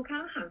finally, Paul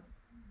Callahan,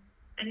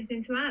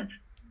 anything to add?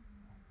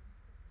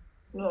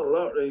 No,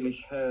 not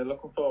really.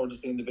 Looking forward to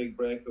seeing the big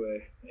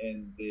breakaway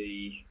in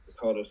the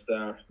Cotto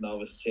Star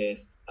novice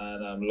chase,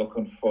 and I'm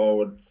looking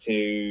forward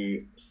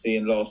to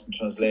seeing Lost in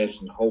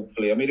Translation.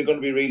 Hopefully, I mean, they're going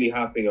to be really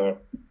happy or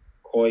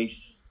quite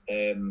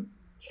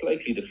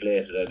slightly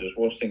deflated. There's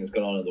worse things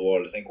going on in the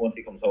world. I think once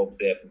he comes home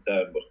safe and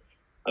sound, but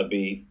I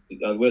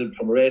will,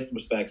 from a racing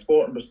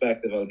sporting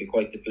perspective, I'll be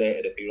quite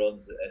deflated if he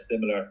runs a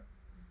similar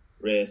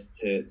race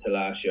to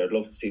last year. I'd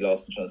love to see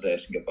Lost in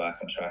Translation get back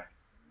on track.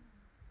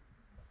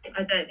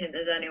 I don't think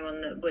there's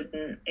anyone that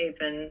wouldn't,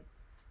 even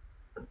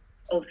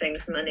all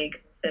things money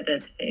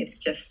considered. It's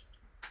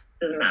just,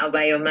 doesn't matter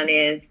where your money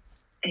is.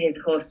 He's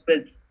a horse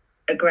with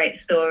a great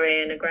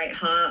story and a great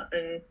heart,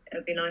 and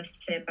it'd be nice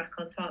to see him back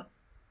on top.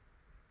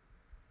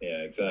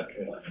 Yeah,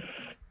 exactly.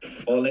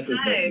 So,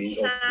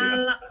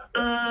 shall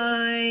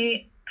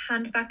I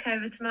hand back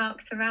over to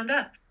Mark to round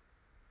up?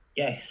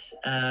 Yes.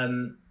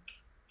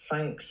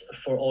 Thanks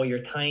for all your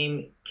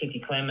time, Katie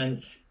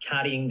Clements,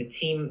 carrying the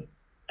team,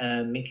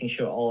 making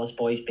sure all us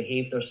boys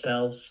behaved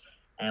ourselves.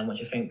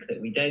 which I think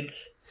that we did.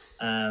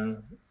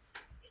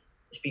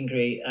 It's been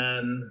great.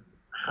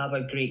 Have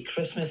a great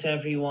Christmas,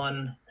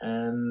 everyone.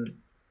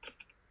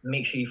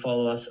 Make sure you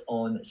follow us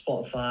on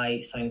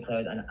Spotify,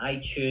 SoundCloud, and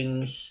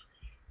iTunes.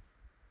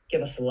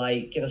 Give us a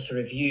like, give us a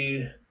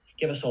review,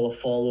 give us all a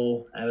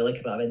follow. We like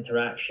a bit of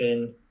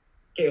interaction.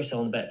 Get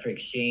yourself on the Betfair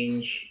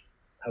Exchange.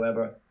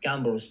 However,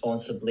 gamble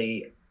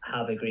responsibly.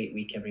 Have a great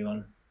week,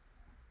 everyone.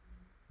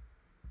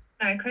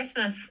 Merry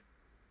Christmas.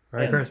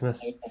 Merry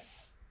Christmas.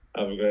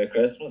 Have a great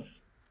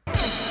Christmas.